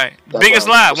 so Right. that's Biggest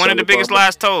why lie. One of Michelle the biggest Obama,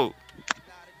 lies told.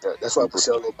 that's why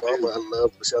Michelle Obama, I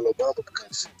love Michelle Obama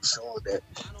because she was showing that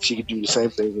she could do the same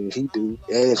thing that he do,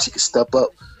 and she could step up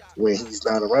when he's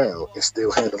not around and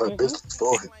still handle her business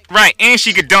for him. Right. And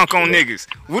she could dunk on niggas.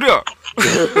 What up?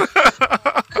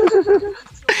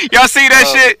 Y'all see that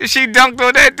shit? She dunked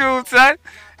on that dude, son.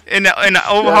 In the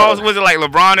overhauls, was it like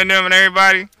LeBron and them and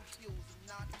everybody?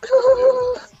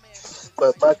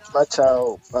 But my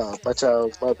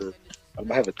child's mother,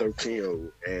 I have a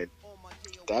 13-year-old, and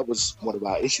that was one of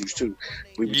our issues too.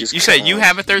 We were just You said you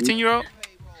have a 13-year-old?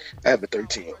 I have a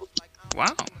 13-year-old.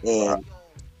 Wow. And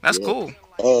that's cool.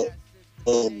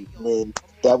 And when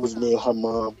that was me and her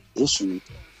mom issue,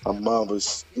 her mom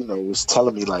was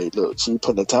telling me like, look, she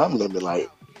put the time limit like,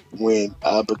 when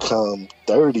I become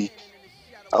 30,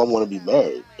 I want to be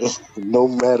married. No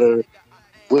matter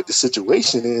what the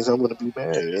situation is, I want to be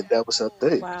married, and that was her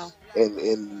thing. Wow.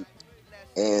 And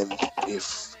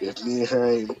if me and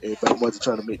her if I wasn't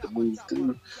trying to make the move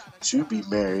to be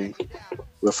married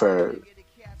with her,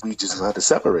 we just had to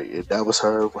separate. And that was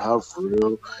her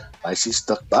real, like, she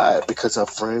stuck by it because her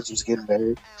friends was getting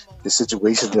married. The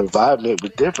situation, the environment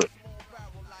was different.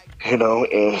 And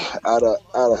out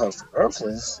of her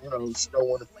friends, she don't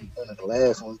want to be one of the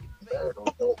last ones to get married or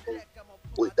don't know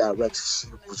what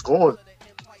direction she was going.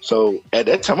 So at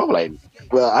that time, I'm like,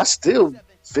 well, I still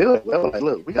feel it. Well, like,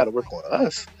 look, we got to work on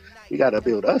us. We got to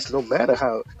build us, no matter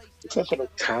how. We can't put no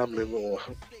time limit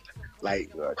on,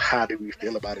 like, how do we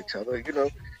feel about each other?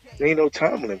 There ain't no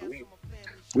time limit.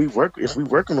 We work. If we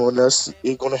working on us,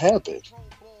 it's gonna happen.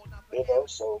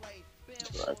 So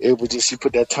it was just, she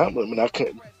put that time limit. I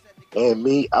couldn't. And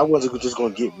me, I wasn't just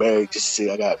gonna get married just to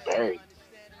say I got married.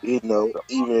 Even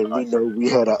we know we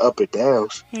had our up and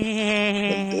downs,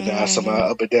 and now some of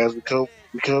our up and downs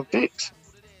become fixed.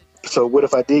 So what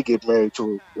if I did get married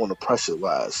to her on a pressure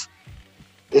wise?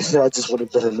 I just would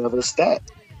have been another stat.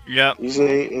 Yep. You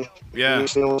see? Yeah. You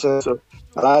see what I'm saying? So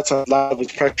a lot of times, a lot of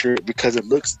it's pressure because it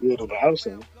looks good on the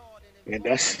outside, and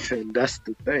that's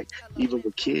the thing. Even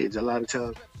with kids, a lot of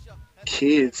times,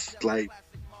 kids like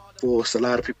force a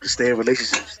lot of people to stay in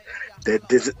relationships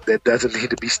that doesn't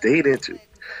need to be stayed into.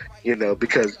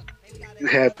 Because you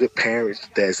have good parents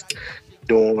that's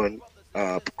doing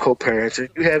co-parenting.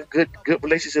 You have good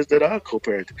relationships that are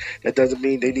co-parenting. That doesn't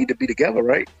mean they need to be together,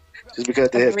 right? Just because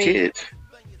they have kids.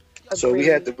 So we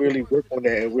have to really work on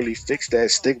that and really fix that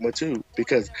stigma too.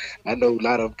 Because I know a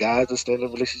lot of guys are staying in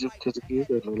a relationship because of kids.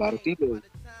 I know a lot of females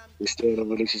are staying in a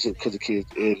relationship because of kids,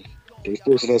 and they're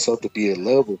forcing themselves to be in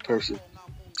love with a person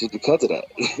just because of that.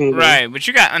 Right, but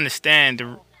you gotta understand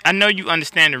I know you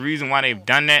understand the reason why they've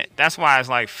done that. That's why it's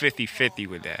like 50-50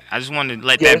 with that. I just wanted to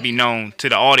let that be known to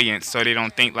the audience so they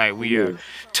don't think like we are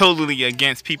totally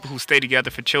against people who stay together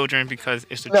for children, because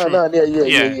it's the truth.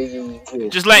 Yeah.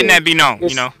 Just letting that be known,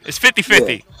 It's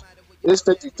 50-50. It's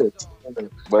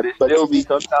 50-50. But it still be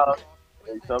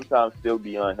sometimes still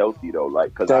be unhealthy though, like,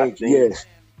 because I think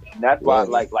and that's why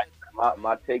like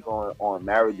my take on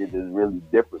marriages is really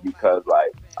different, because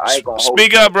like I ain't gonna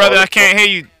speak up, brother. I can't hear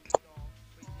you.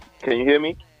 Can you hear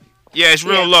me? Yeah, it's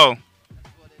real low.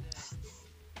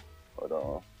 Hold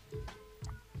on.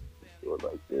 Do it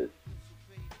like this.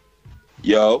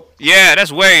 Yo. Yeah,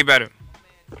 that's way better.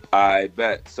 I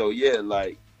bet. So yeah,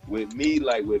 like with me,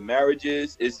 like with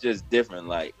marriages, it's just different.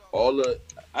 Like I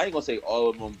ain't gonna say all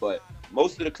of them, but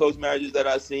most of the close marriages that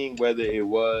I've seen, whether it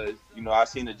was, I've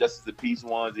seen the Justice of the Peace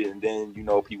ones, and then,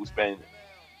 people spend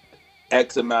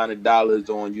X amount of dollars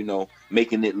on,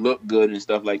 making it look good and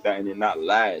stuff like that, and it not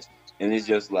last. And it's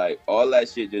just like, all that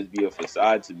shit just be a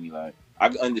facade to me. Like, I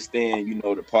can understand,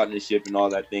 the partnership and all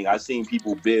that thing. I've seen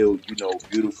people build,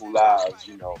 beautiful lives,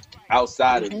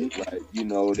 outside of it. Like,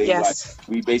 they like,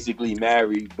 we basically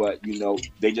married, but,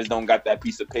 they just don't got that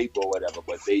piece of paper or whatever,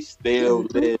 but they still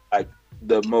live like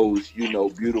the most,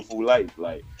 beautiful life.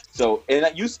 Like, so, and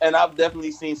I've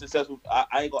definitely seen successful,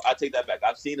 I take that back.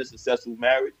 I've seen a successful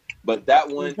marriage, but that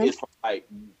one is from, like,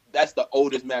 that's the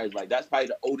oldest marriage. Like, that's probably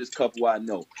the oldest couple I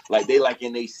know. Like, they like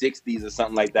in their 60s or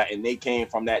something like that, and they came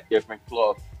from that different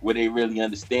club where they really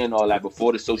understand all that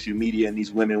before the social media and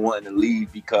these women wanting to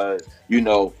leave because,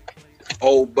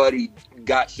 old buddy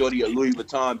got Shorty a Louis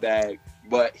Vuitton bag,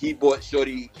 but he bought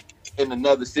Shorty in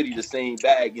another city the same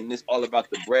bag, and it's all about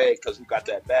the bread because who got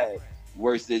that bag.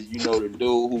 Versus, you know, the dude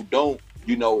who don't,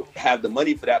 you know, have the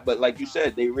money for that. But like you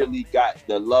said, they really got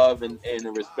the love and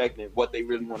the respect and what they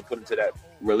really want to put into that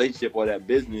relationship or that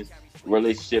business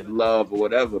relationship, love or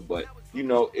whatever. But you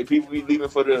know, if people be leaving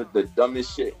for the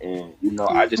dumbest shit, and you know,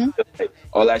 I just feel like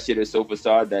all that shit is so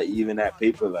facade that even that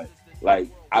paper, like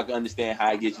I can understand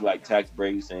how it gets you like tax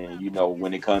breaks, and you know,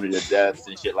 when it comes to the deaths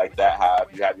and shit like that, how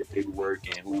you have your paperwork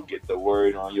and who get the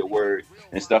word on your word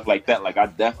and stuff like that. Like I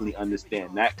definitely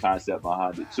understand that concept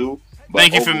behind it too. But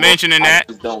thank you for mentioning that.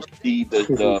 I just don't see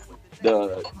the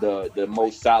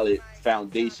most solid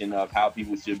foundation of how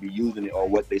people should be using it or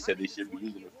what they said they should be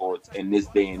using it for in this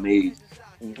day and age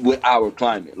with our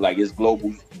climate. Like it's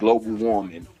global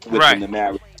warming within the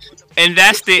marriage. And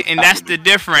that's the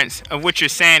difference of what you're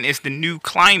saying is the new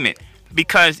climate.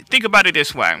 Because think about it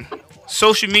this way.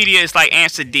 Social media is like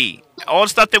answer D. All the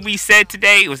stuff that we said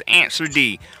today was answer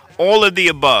D. All of the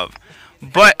above.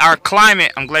 But our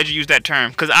climate, I'm glad you used that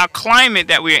term, because our climate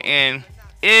that we're in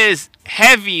is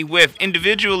heavy with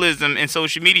individualism in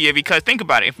social media. Because think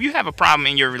about it, if you have a problem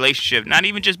in your relationship, not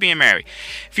even just being married,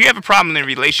 if you have a problem in a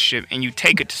relationship and you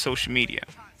take it to social media,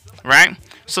 right?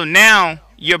 So now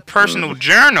your personal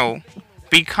journal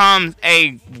becomes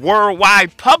a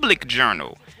worldwide public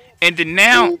journal. And then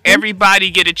now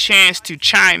everybody get a chance to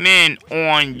chime in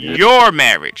on your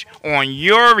marriage, on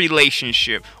your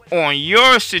relationship, on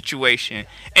your situation,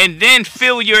 and then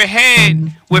fill your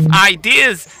head with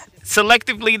ideas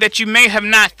selectively that you may have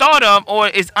not thought of, or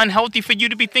is unhealthy for you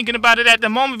to be thinking about it at the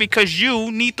moment, because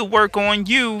you need to work on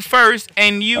you first,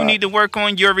 and you need to work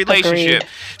on your relationship.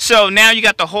 So now you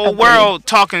got the whole world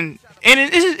talking, and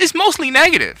it's mostly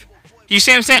negative. You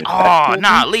see what I'm saying? Oh,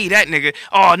 nah, leave that nigga.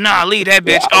 Oh, nah, leave that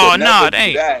bitch. Oh, nah, they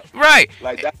ain't. That. Right.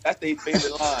 Like, that's their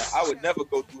favorite line. I would never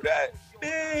go through that.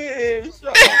 Bitch.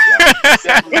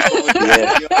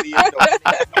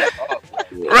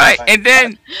 Right. And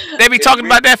then they be talking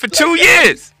about that for 2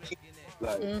 years.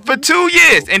 For 2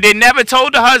 years. And they never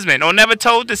told the husband or never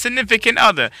told the significant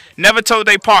other. Never told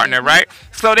their partner, right?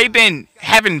 So they've been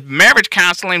having marriage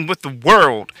counseling with the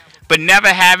world, but never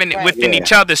having it within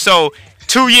each other. So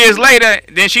 2 years later,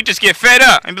 then she just get fed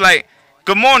up and be like,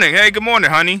 good morning. Hey, good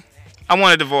morning, honey. I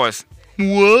want a divorce.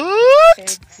 What?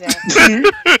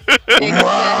 Exactly.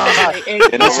 And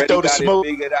then she throw the smoke.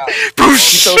 She throw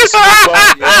the smoke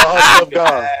bomb. All her stuff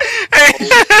gone.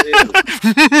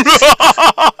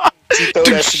 She throw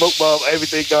that smoke bomb.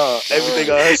 Everything gone. Everything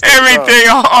on her stuff Everything,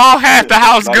 all half the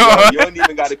house like, gone. You don't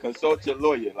even got to consult your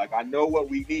lawyer. Like, I know what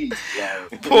we need.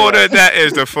 Porter, that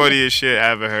is the funniest shit I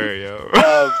ever heard, yo.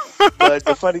 But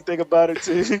the funny thing about it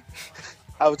too,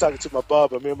 I was talking to my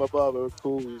barber. Me and my barber are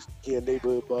cool. He a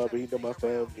neighborhood barber. He know my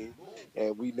family,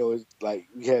 and we know it's like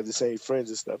we have the same friends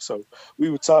and stuff. So we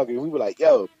were talking. We were like,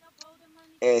 "Yo,"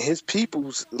 and his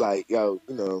people's like, "Yo,"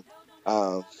 you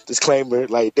know, disclaimer,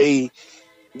 like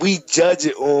we judge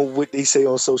it on what they say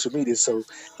on social media. So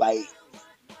like,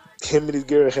 him and his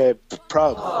girl had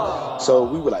problems. So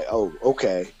we were like, "Oh,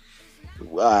 okay."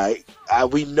 All right,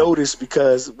 we noticed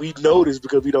because we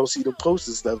don't see them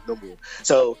posting stuff no more.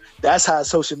 So that's how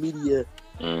social media,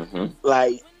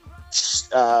 like,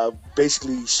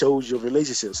 basically shows your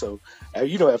relationship. So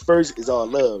you know, at first it's all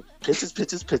love,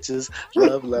 pictures,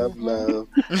 love,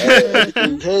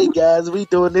 and hey guys, we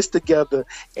doing this together,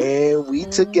 and we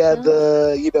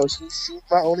together. You know, she's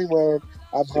my only one,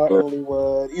 I'm her only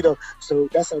one. You know, so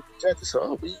that's how we judge it.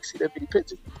 So we see that many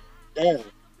pictures. Damn.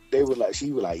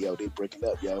 She was like, yo, they breaking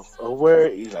up, yo. Oh,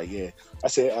 word? He's like, yeah. I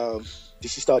said, did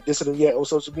she start dissing him yet on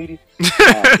social media? Did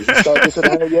he start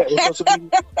dissing her yet on social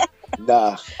media?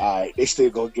 Nah, all right. They still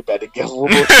gonna get back together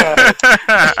one more time.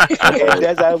 And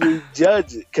that's how we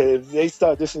judge it. Because if they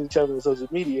start dissing each other on social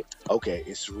media, okay,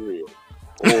 it's real.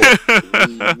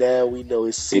 Or now we know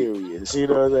it's serious. You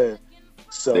know what I'm saying?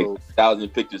 So 1,000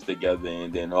 pictures together,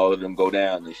 and then all of them go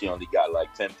down, and she only got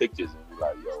like 10 pictures, and we're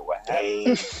like, "Yo, what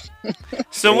happened?"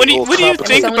 So what do you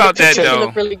think about that though?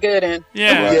 Look really good in.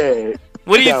 Yeah.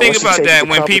 What do you think about that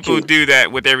when people do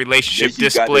that with their relationship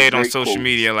displayed on social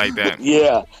media like that?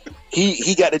 Yeah.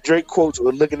 He got the Drake quotes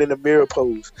or looking in the mirror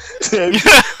pose.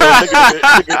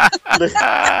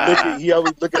 He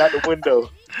always looking out the window.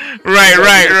 Right.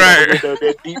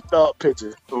 That deep thought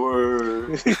picture.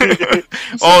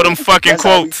 All them fucking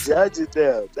quotes. How we judge it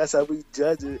now. That's how we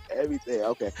judge it, everything.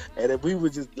 Okay. And then we were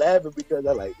just laughing because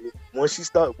I like it. Once they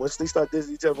start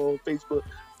dissing each other on Facebook,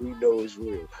 we know it's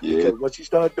real. Yeah. Because once you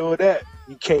start doing that,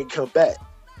 you can't come back.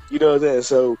 You know what I'm saying?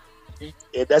 So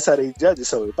and that's how they judge it.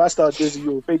 So if I start dissing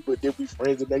you on Facebook, then we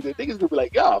friends and niggas gonna be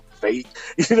like, y'all fake,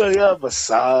 y'all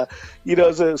facade, what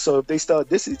I'm saying? So if they start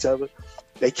dissing each other,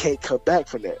 they can't come back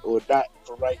from that, or not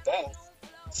for right now.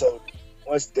 So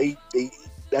once they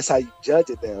that's how you judge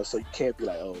it now. So you can't be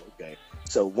like, oh, okay.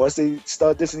 So once they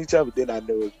start dissing each other, then I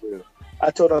know it's real. I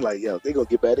told them, like, yo, they gonna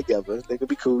get back together. They gonna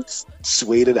be cool. Just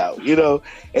sweat it out, And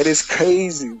it's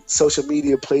crazy. Social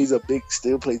media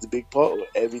still plays a big part with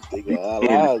everything in our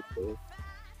lives, man.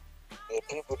 And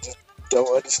people just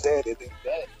don't understand it.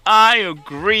 I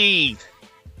agree.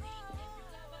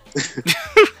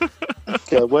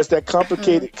 Cause once that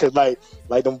complicated, cause like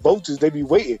them vultures, they be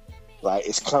waiting. Like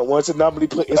once it normally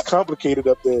it's complicated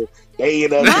up there. They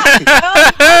ain't my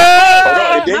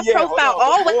profile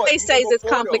always says it's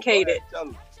complicated.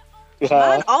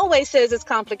 Mine always says it's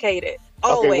complicated.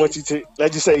 Always. Okay,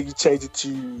 let's just say you change it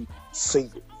to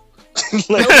single.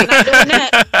 Nope,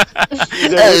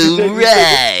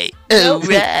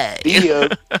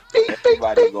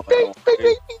 not doing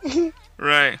that.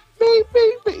 Right.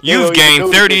 You've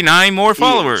gained 39 more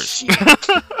followers.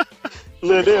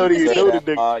 Look, they don't even know the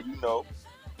nigga.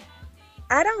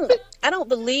 I don't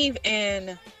believe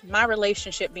in my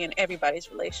relationship being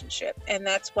everybody's relationship, and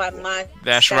that's why my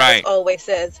status always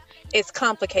says it's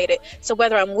complicated. So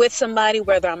whether I'm with somebody,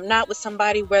 whether I'm not with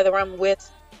somebody, whether I'm with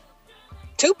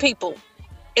two people,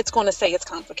 it's going to say it's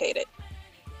complicated.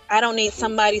 I don't need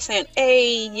somebody saying,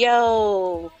 "Hey,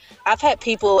 yo." I've had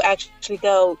people actually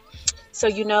go, so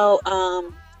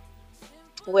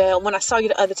well, when I saw you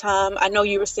the other time, I know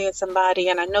you were seeing somebody,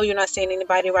 and I know you're not seeing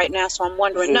anybody right now, so I'm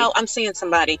wondering, no, I'm seeing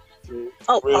somebody.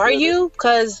 Oh, are you?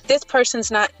 Because this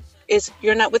person's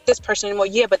you're not with this person anymore.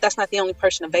 Yeah, but that's not the only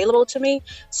person available to me,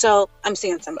 so I'm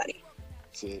seeing somebody.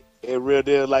 See, in real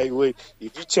deal, like, wait,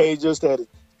 if you change your status,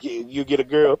 you get a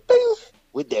girl, bing,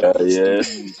 with that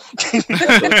bitch.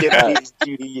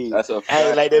 That's a fact. I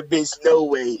ain't like that bitch no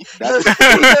way.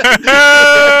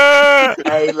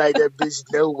 I ain't like that bitch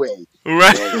no way.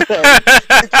 Right.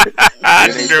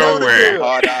 No way.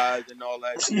 Hard eyes and all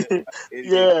that shit.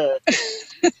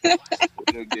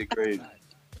 It'll get crazy.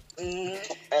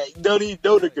 I don't even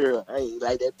know the girl. I ain't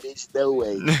like that bitch no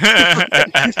way.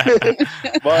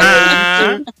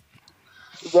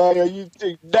 Mario, you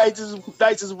think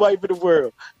nicest wife in the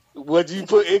world. What you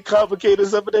put in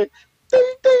complicators up in there?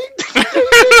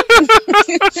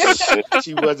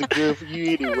 She wasn't good for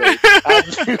you anyway.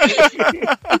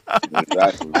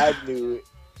 I knew it.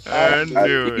 I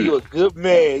knew it. You a good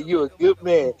man. You a good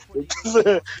man.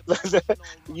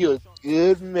 You a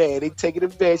good man. They taking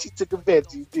advantage. She took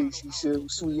advantage. You think she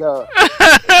should, sweetheart?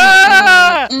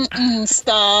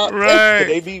 Stop.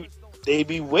 Right. They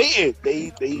be waiting.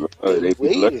 They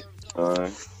waiting.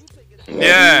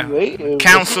 Yeah. The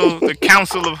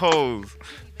council of hoes.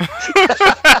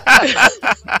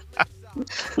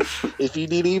 If you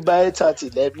need anybody to talk to,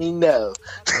 let me know.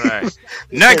 Right.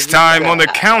 Next time on the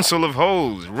Council of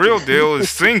Hoes, Real Deal is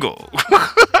single.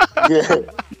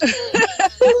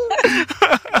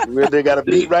 Real Deal got a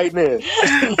beat right now.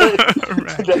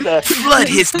 Right. Flood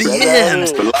his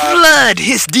DMs. Flood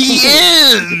his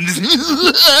DMs.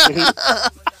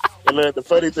 And look, the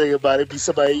funny thing about it be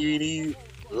somebody you need.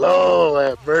 Lord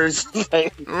have mercy.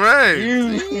 Right.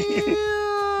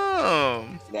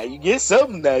 Now you get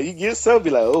something. Be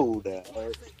like, oh, now.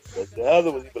 But the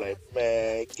other one, you be like,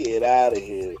 man, get out of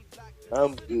here.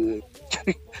 I'm good.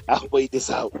 I'll wait this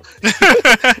out.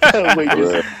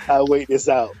 I'll wait this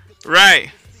out. Right.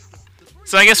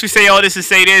 So I guess we say all this to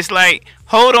say this, like,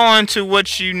 hold on to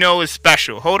what you know is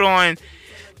special. Hold on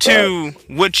to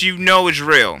what you know is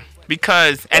real.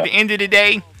 Because at the end of the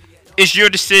day, it's your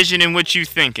decision and what you're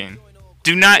thinking.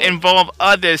 Do not involve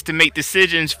others to make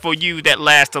decisions for you that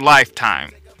last a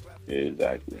lifetime.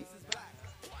 Exactly.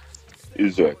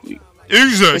 It's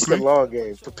the long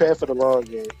game. Prepare for the long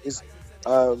game.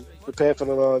 Prepare for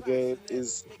the long game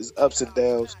is ups and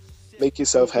downs. Make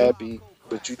yourself happy,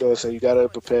 but you know what I'm saying? You gotta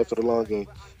prepare for the long game.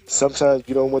 Sometimes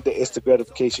you don't want the instant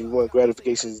gratification. You want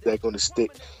gratifications that are gonna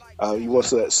stick. You want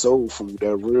some of that soul food,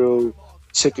 that real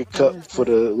chicken cup for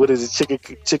the, what is it?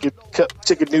 Chicken cup,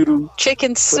 chicken noodle.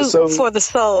 Chicken soup for the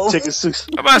soul. Chicken soup.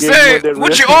 I'm about to say,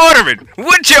 what you ordering?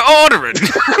 What you ordering?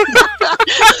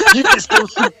 You get no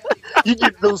soup. You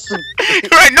get no soup.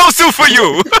 Right, no soup for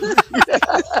you.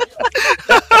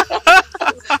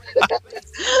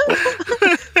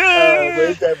 But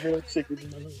it's that real chicken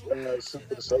soup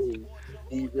for the soul.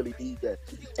 You really need that,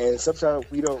 and sometimes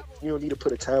you don't need to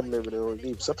put a time limit on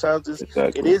it. Sometimes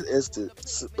it is instant,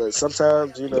 but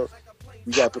sometimes you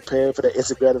gotta prepare for that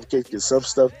instant gratification. Because some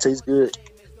stuff tastes good,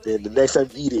 then the next time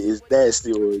you eat it is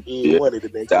nasty, or you ain't want it the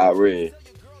next time. Diarrhea.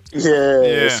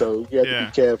 Yeah, so you have to Yeah.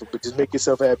 be careful, but just make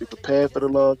yourself happy, prepare for the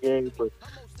long game, but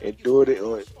and do it,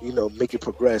 or make it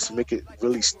progress, make it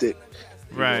really stick.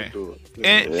 Right. Do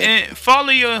it, And follow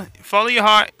your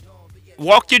heart,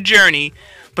 walk your journey,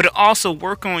 but also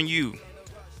work on you.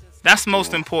 That's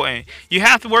most important. You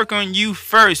have to work on you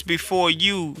first before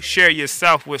you share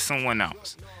yourself with someone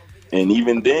else. And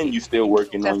even then, you still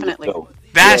working Definitely. on yourself.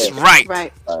 That's right.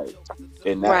 Right. Like,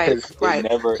 and that, Right. it Right.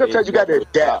 never. Sometimes you got to never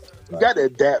adapt. stops. You got to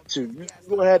adapt too. You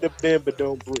gonna have to bend, but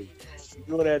don't break.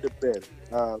 You gonna have to bend,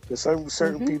 because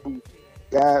certain people,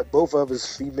 both of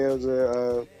us females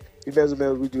and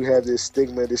males, we do have this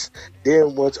stigma. This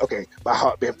damn once, okay, my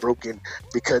heart been broken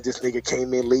because this nigga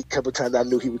came in late. Couple times I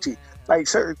knew he would cheat. Like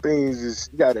certain things, is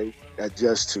you gotta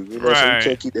adjust to. So you Right.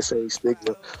 can't keep that same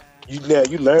stigma.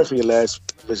 You learn from your last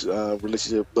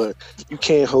relationship, but you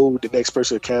can't hold the next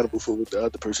person accountable for what the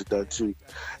other person done too.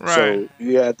 Right. So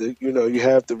you have to, you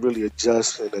have to really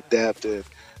adjust and adapt and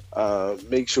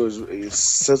make sure it's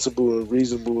sensible and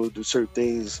reasonable to certain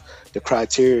things, the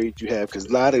criteria you have, because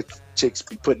a lot of chicks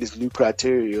be putting this new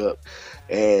criteria up,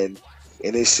 and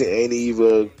it shit ain't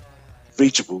even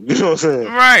reachable. You know what I'm saying?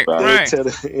 Right. They Right. tell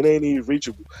it ain't even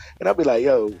reachable, and I'll be like,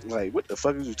 yo, like, what the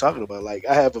fuck are you talking about? Like,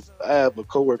 I have a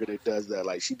coworker that does that.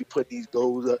 Like, she be putting these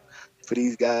goals up for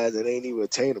these guys that ain't even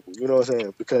attainable. You know what I'm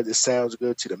saying? Because it sounds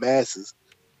good to the masses.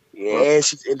 Yeah, and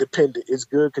she's independent. It's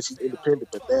good because she's independent,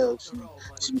 but now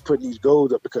she be putting these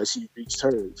goals up because she reached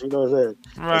hers. You know what I'm saying?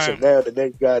 And so Right. now the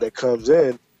next guy that comes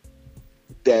in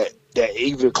that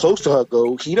even close to her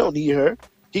goal, he don't need her.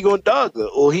 He gonna dog her,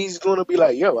 or he's gonna be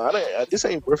like, "Yo, this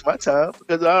ain't worth my time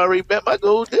because I already met my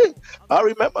goal. Then I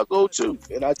already met my goal too."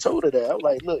 And I told her that I was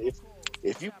like, "Look,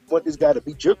 if you want this guy to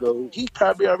meet your goal, he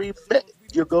probably already met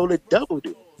your goal and doubled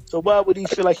it. So why would he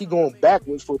feel like he going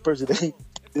backwards for a person that he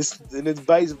and it's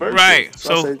vice versa?" Right. I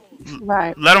So said,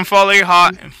 Right. let them follow their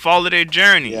heart and follow their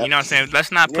journey. Yeah. You know what I'm saying? Let's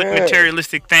not put Yeah.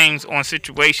 materialistic things on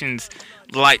situations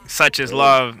such as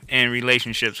love and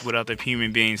relationships with other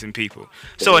human beings and people.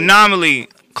 So Anomaly,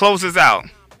 close us out.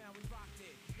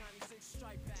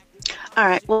 All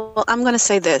right. Well, I'm going to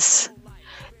say this.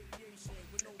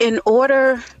 In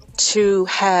order to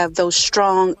have those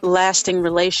strong, lasting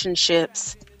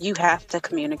relationships, you have to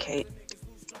communicate.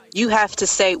 You have to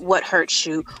say what hurts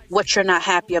you, what you're not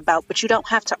happy about, but you don't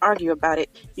have to argue about it.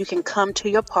 You can come to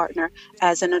your partner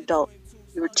as an adult.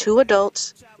 You're two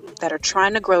adults that are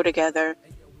trying to grow together.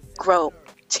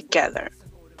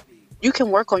 You can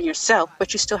work on yourself,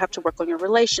 but you still have to work on your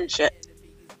relationship.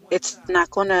 It's not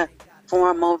going to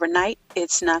form overnight.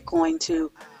 It's not going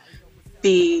to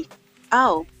be,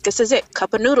 oh, this is it,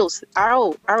 cup of noodles.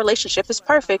 Our relationship is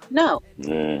perfect. No.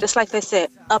 Just like they said,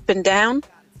 up and down,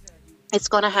 it's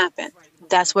going to happen.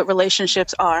 That's what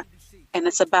relationships are. And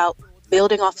it's about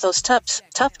building off those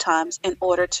tough times in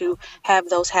order to have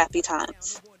those happy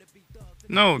times.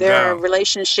 No There are doubt.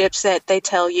 relationships that they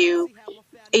tell you,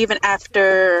 even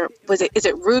after, is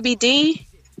it Ruby D?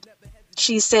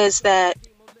 She says that,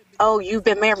 oh, you've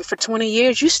been married for 20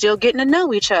 years, you still getting to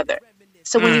know each other.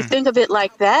 So when you think of it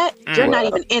like that, you're not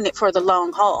even in it for the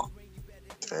long haul.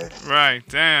 Right.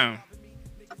 Damn.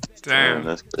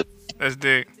 That's good. That's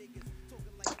dick.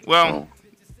 Well,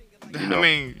 You know. I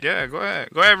mean, yeah, go ahead.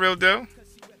 Go ahead, Real Deal.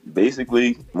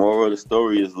 Basically, moral of the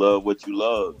story is love what you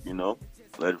love.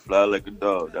 Let it fly like a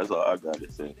dog. That's all I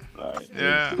gotta say. Like,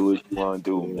 Yeah. just do what you want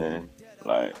to do, man.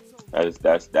 Like,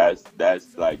 that's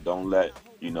like, don't let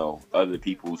other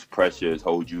people's pressures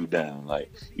hold you down. Like,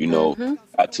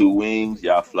 got two wings,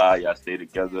 y'all fly, y'all stay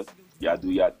together, y'all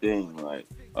do y'all thing. Like,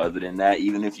 other than that,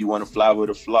 even if you want to fly with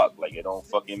a flock, like, it don't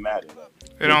fucking matter. Like,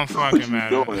 It don't just do what fucking you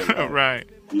matter. doing, like, Right.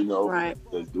 Right.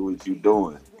 just do what you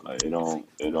doing. Like, it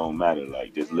don't matter.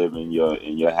 Like, just live in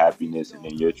your happiness and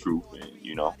in your truth. And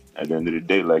at the end of the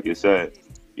day, like I said,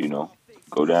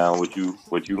 go down what you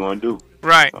gonna do.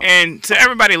 Right. And to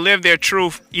everybody live their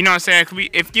truth, you know what I'm saying? 'Cause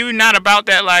if you're not about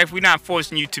that life, we're not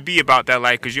forcing you to be about that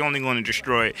life because you're only going to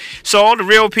destroy it. So all the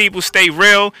real people stay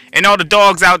real, and all the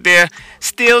dogs out there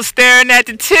still staring at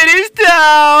the titties,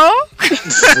 though.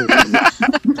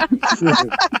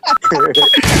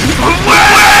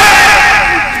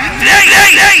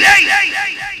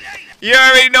 You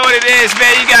already know what it is,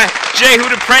 man. You got Jay Who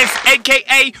the Prince,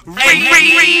 a.k.a. Rio.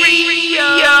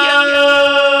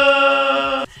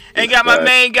 And got my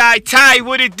main guy, Ty.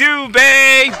 What it do,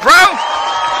 babe? Bro?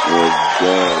 What's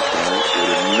good, man?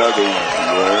 With another one,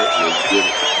 Let's get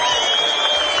it.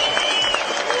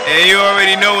 And you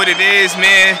already know what it is,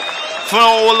 man. From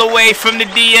all the way from the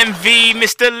DMV,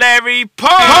 Mr. Larry Paul.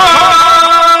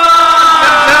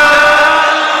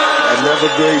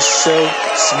 Another great show.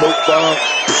 Smoke bomb.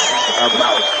 I'm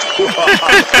out.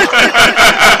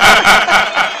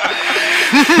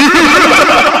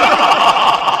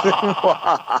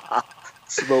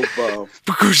 Smoke bomb.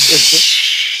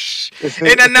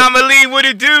 An anomaly, what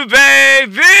it do,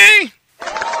 baby?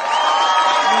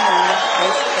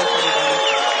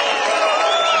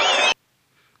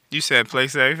 You said play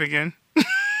safe again?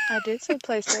 I did say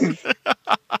play safe.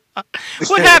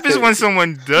 What happens when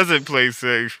someone doesn't play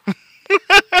safe?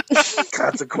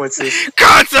 Consequences.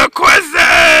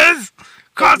 Consequences!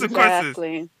 Consequences.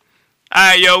 Exactly.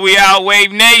 Alright, yo, we out,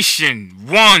 Wave Nation.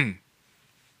 1.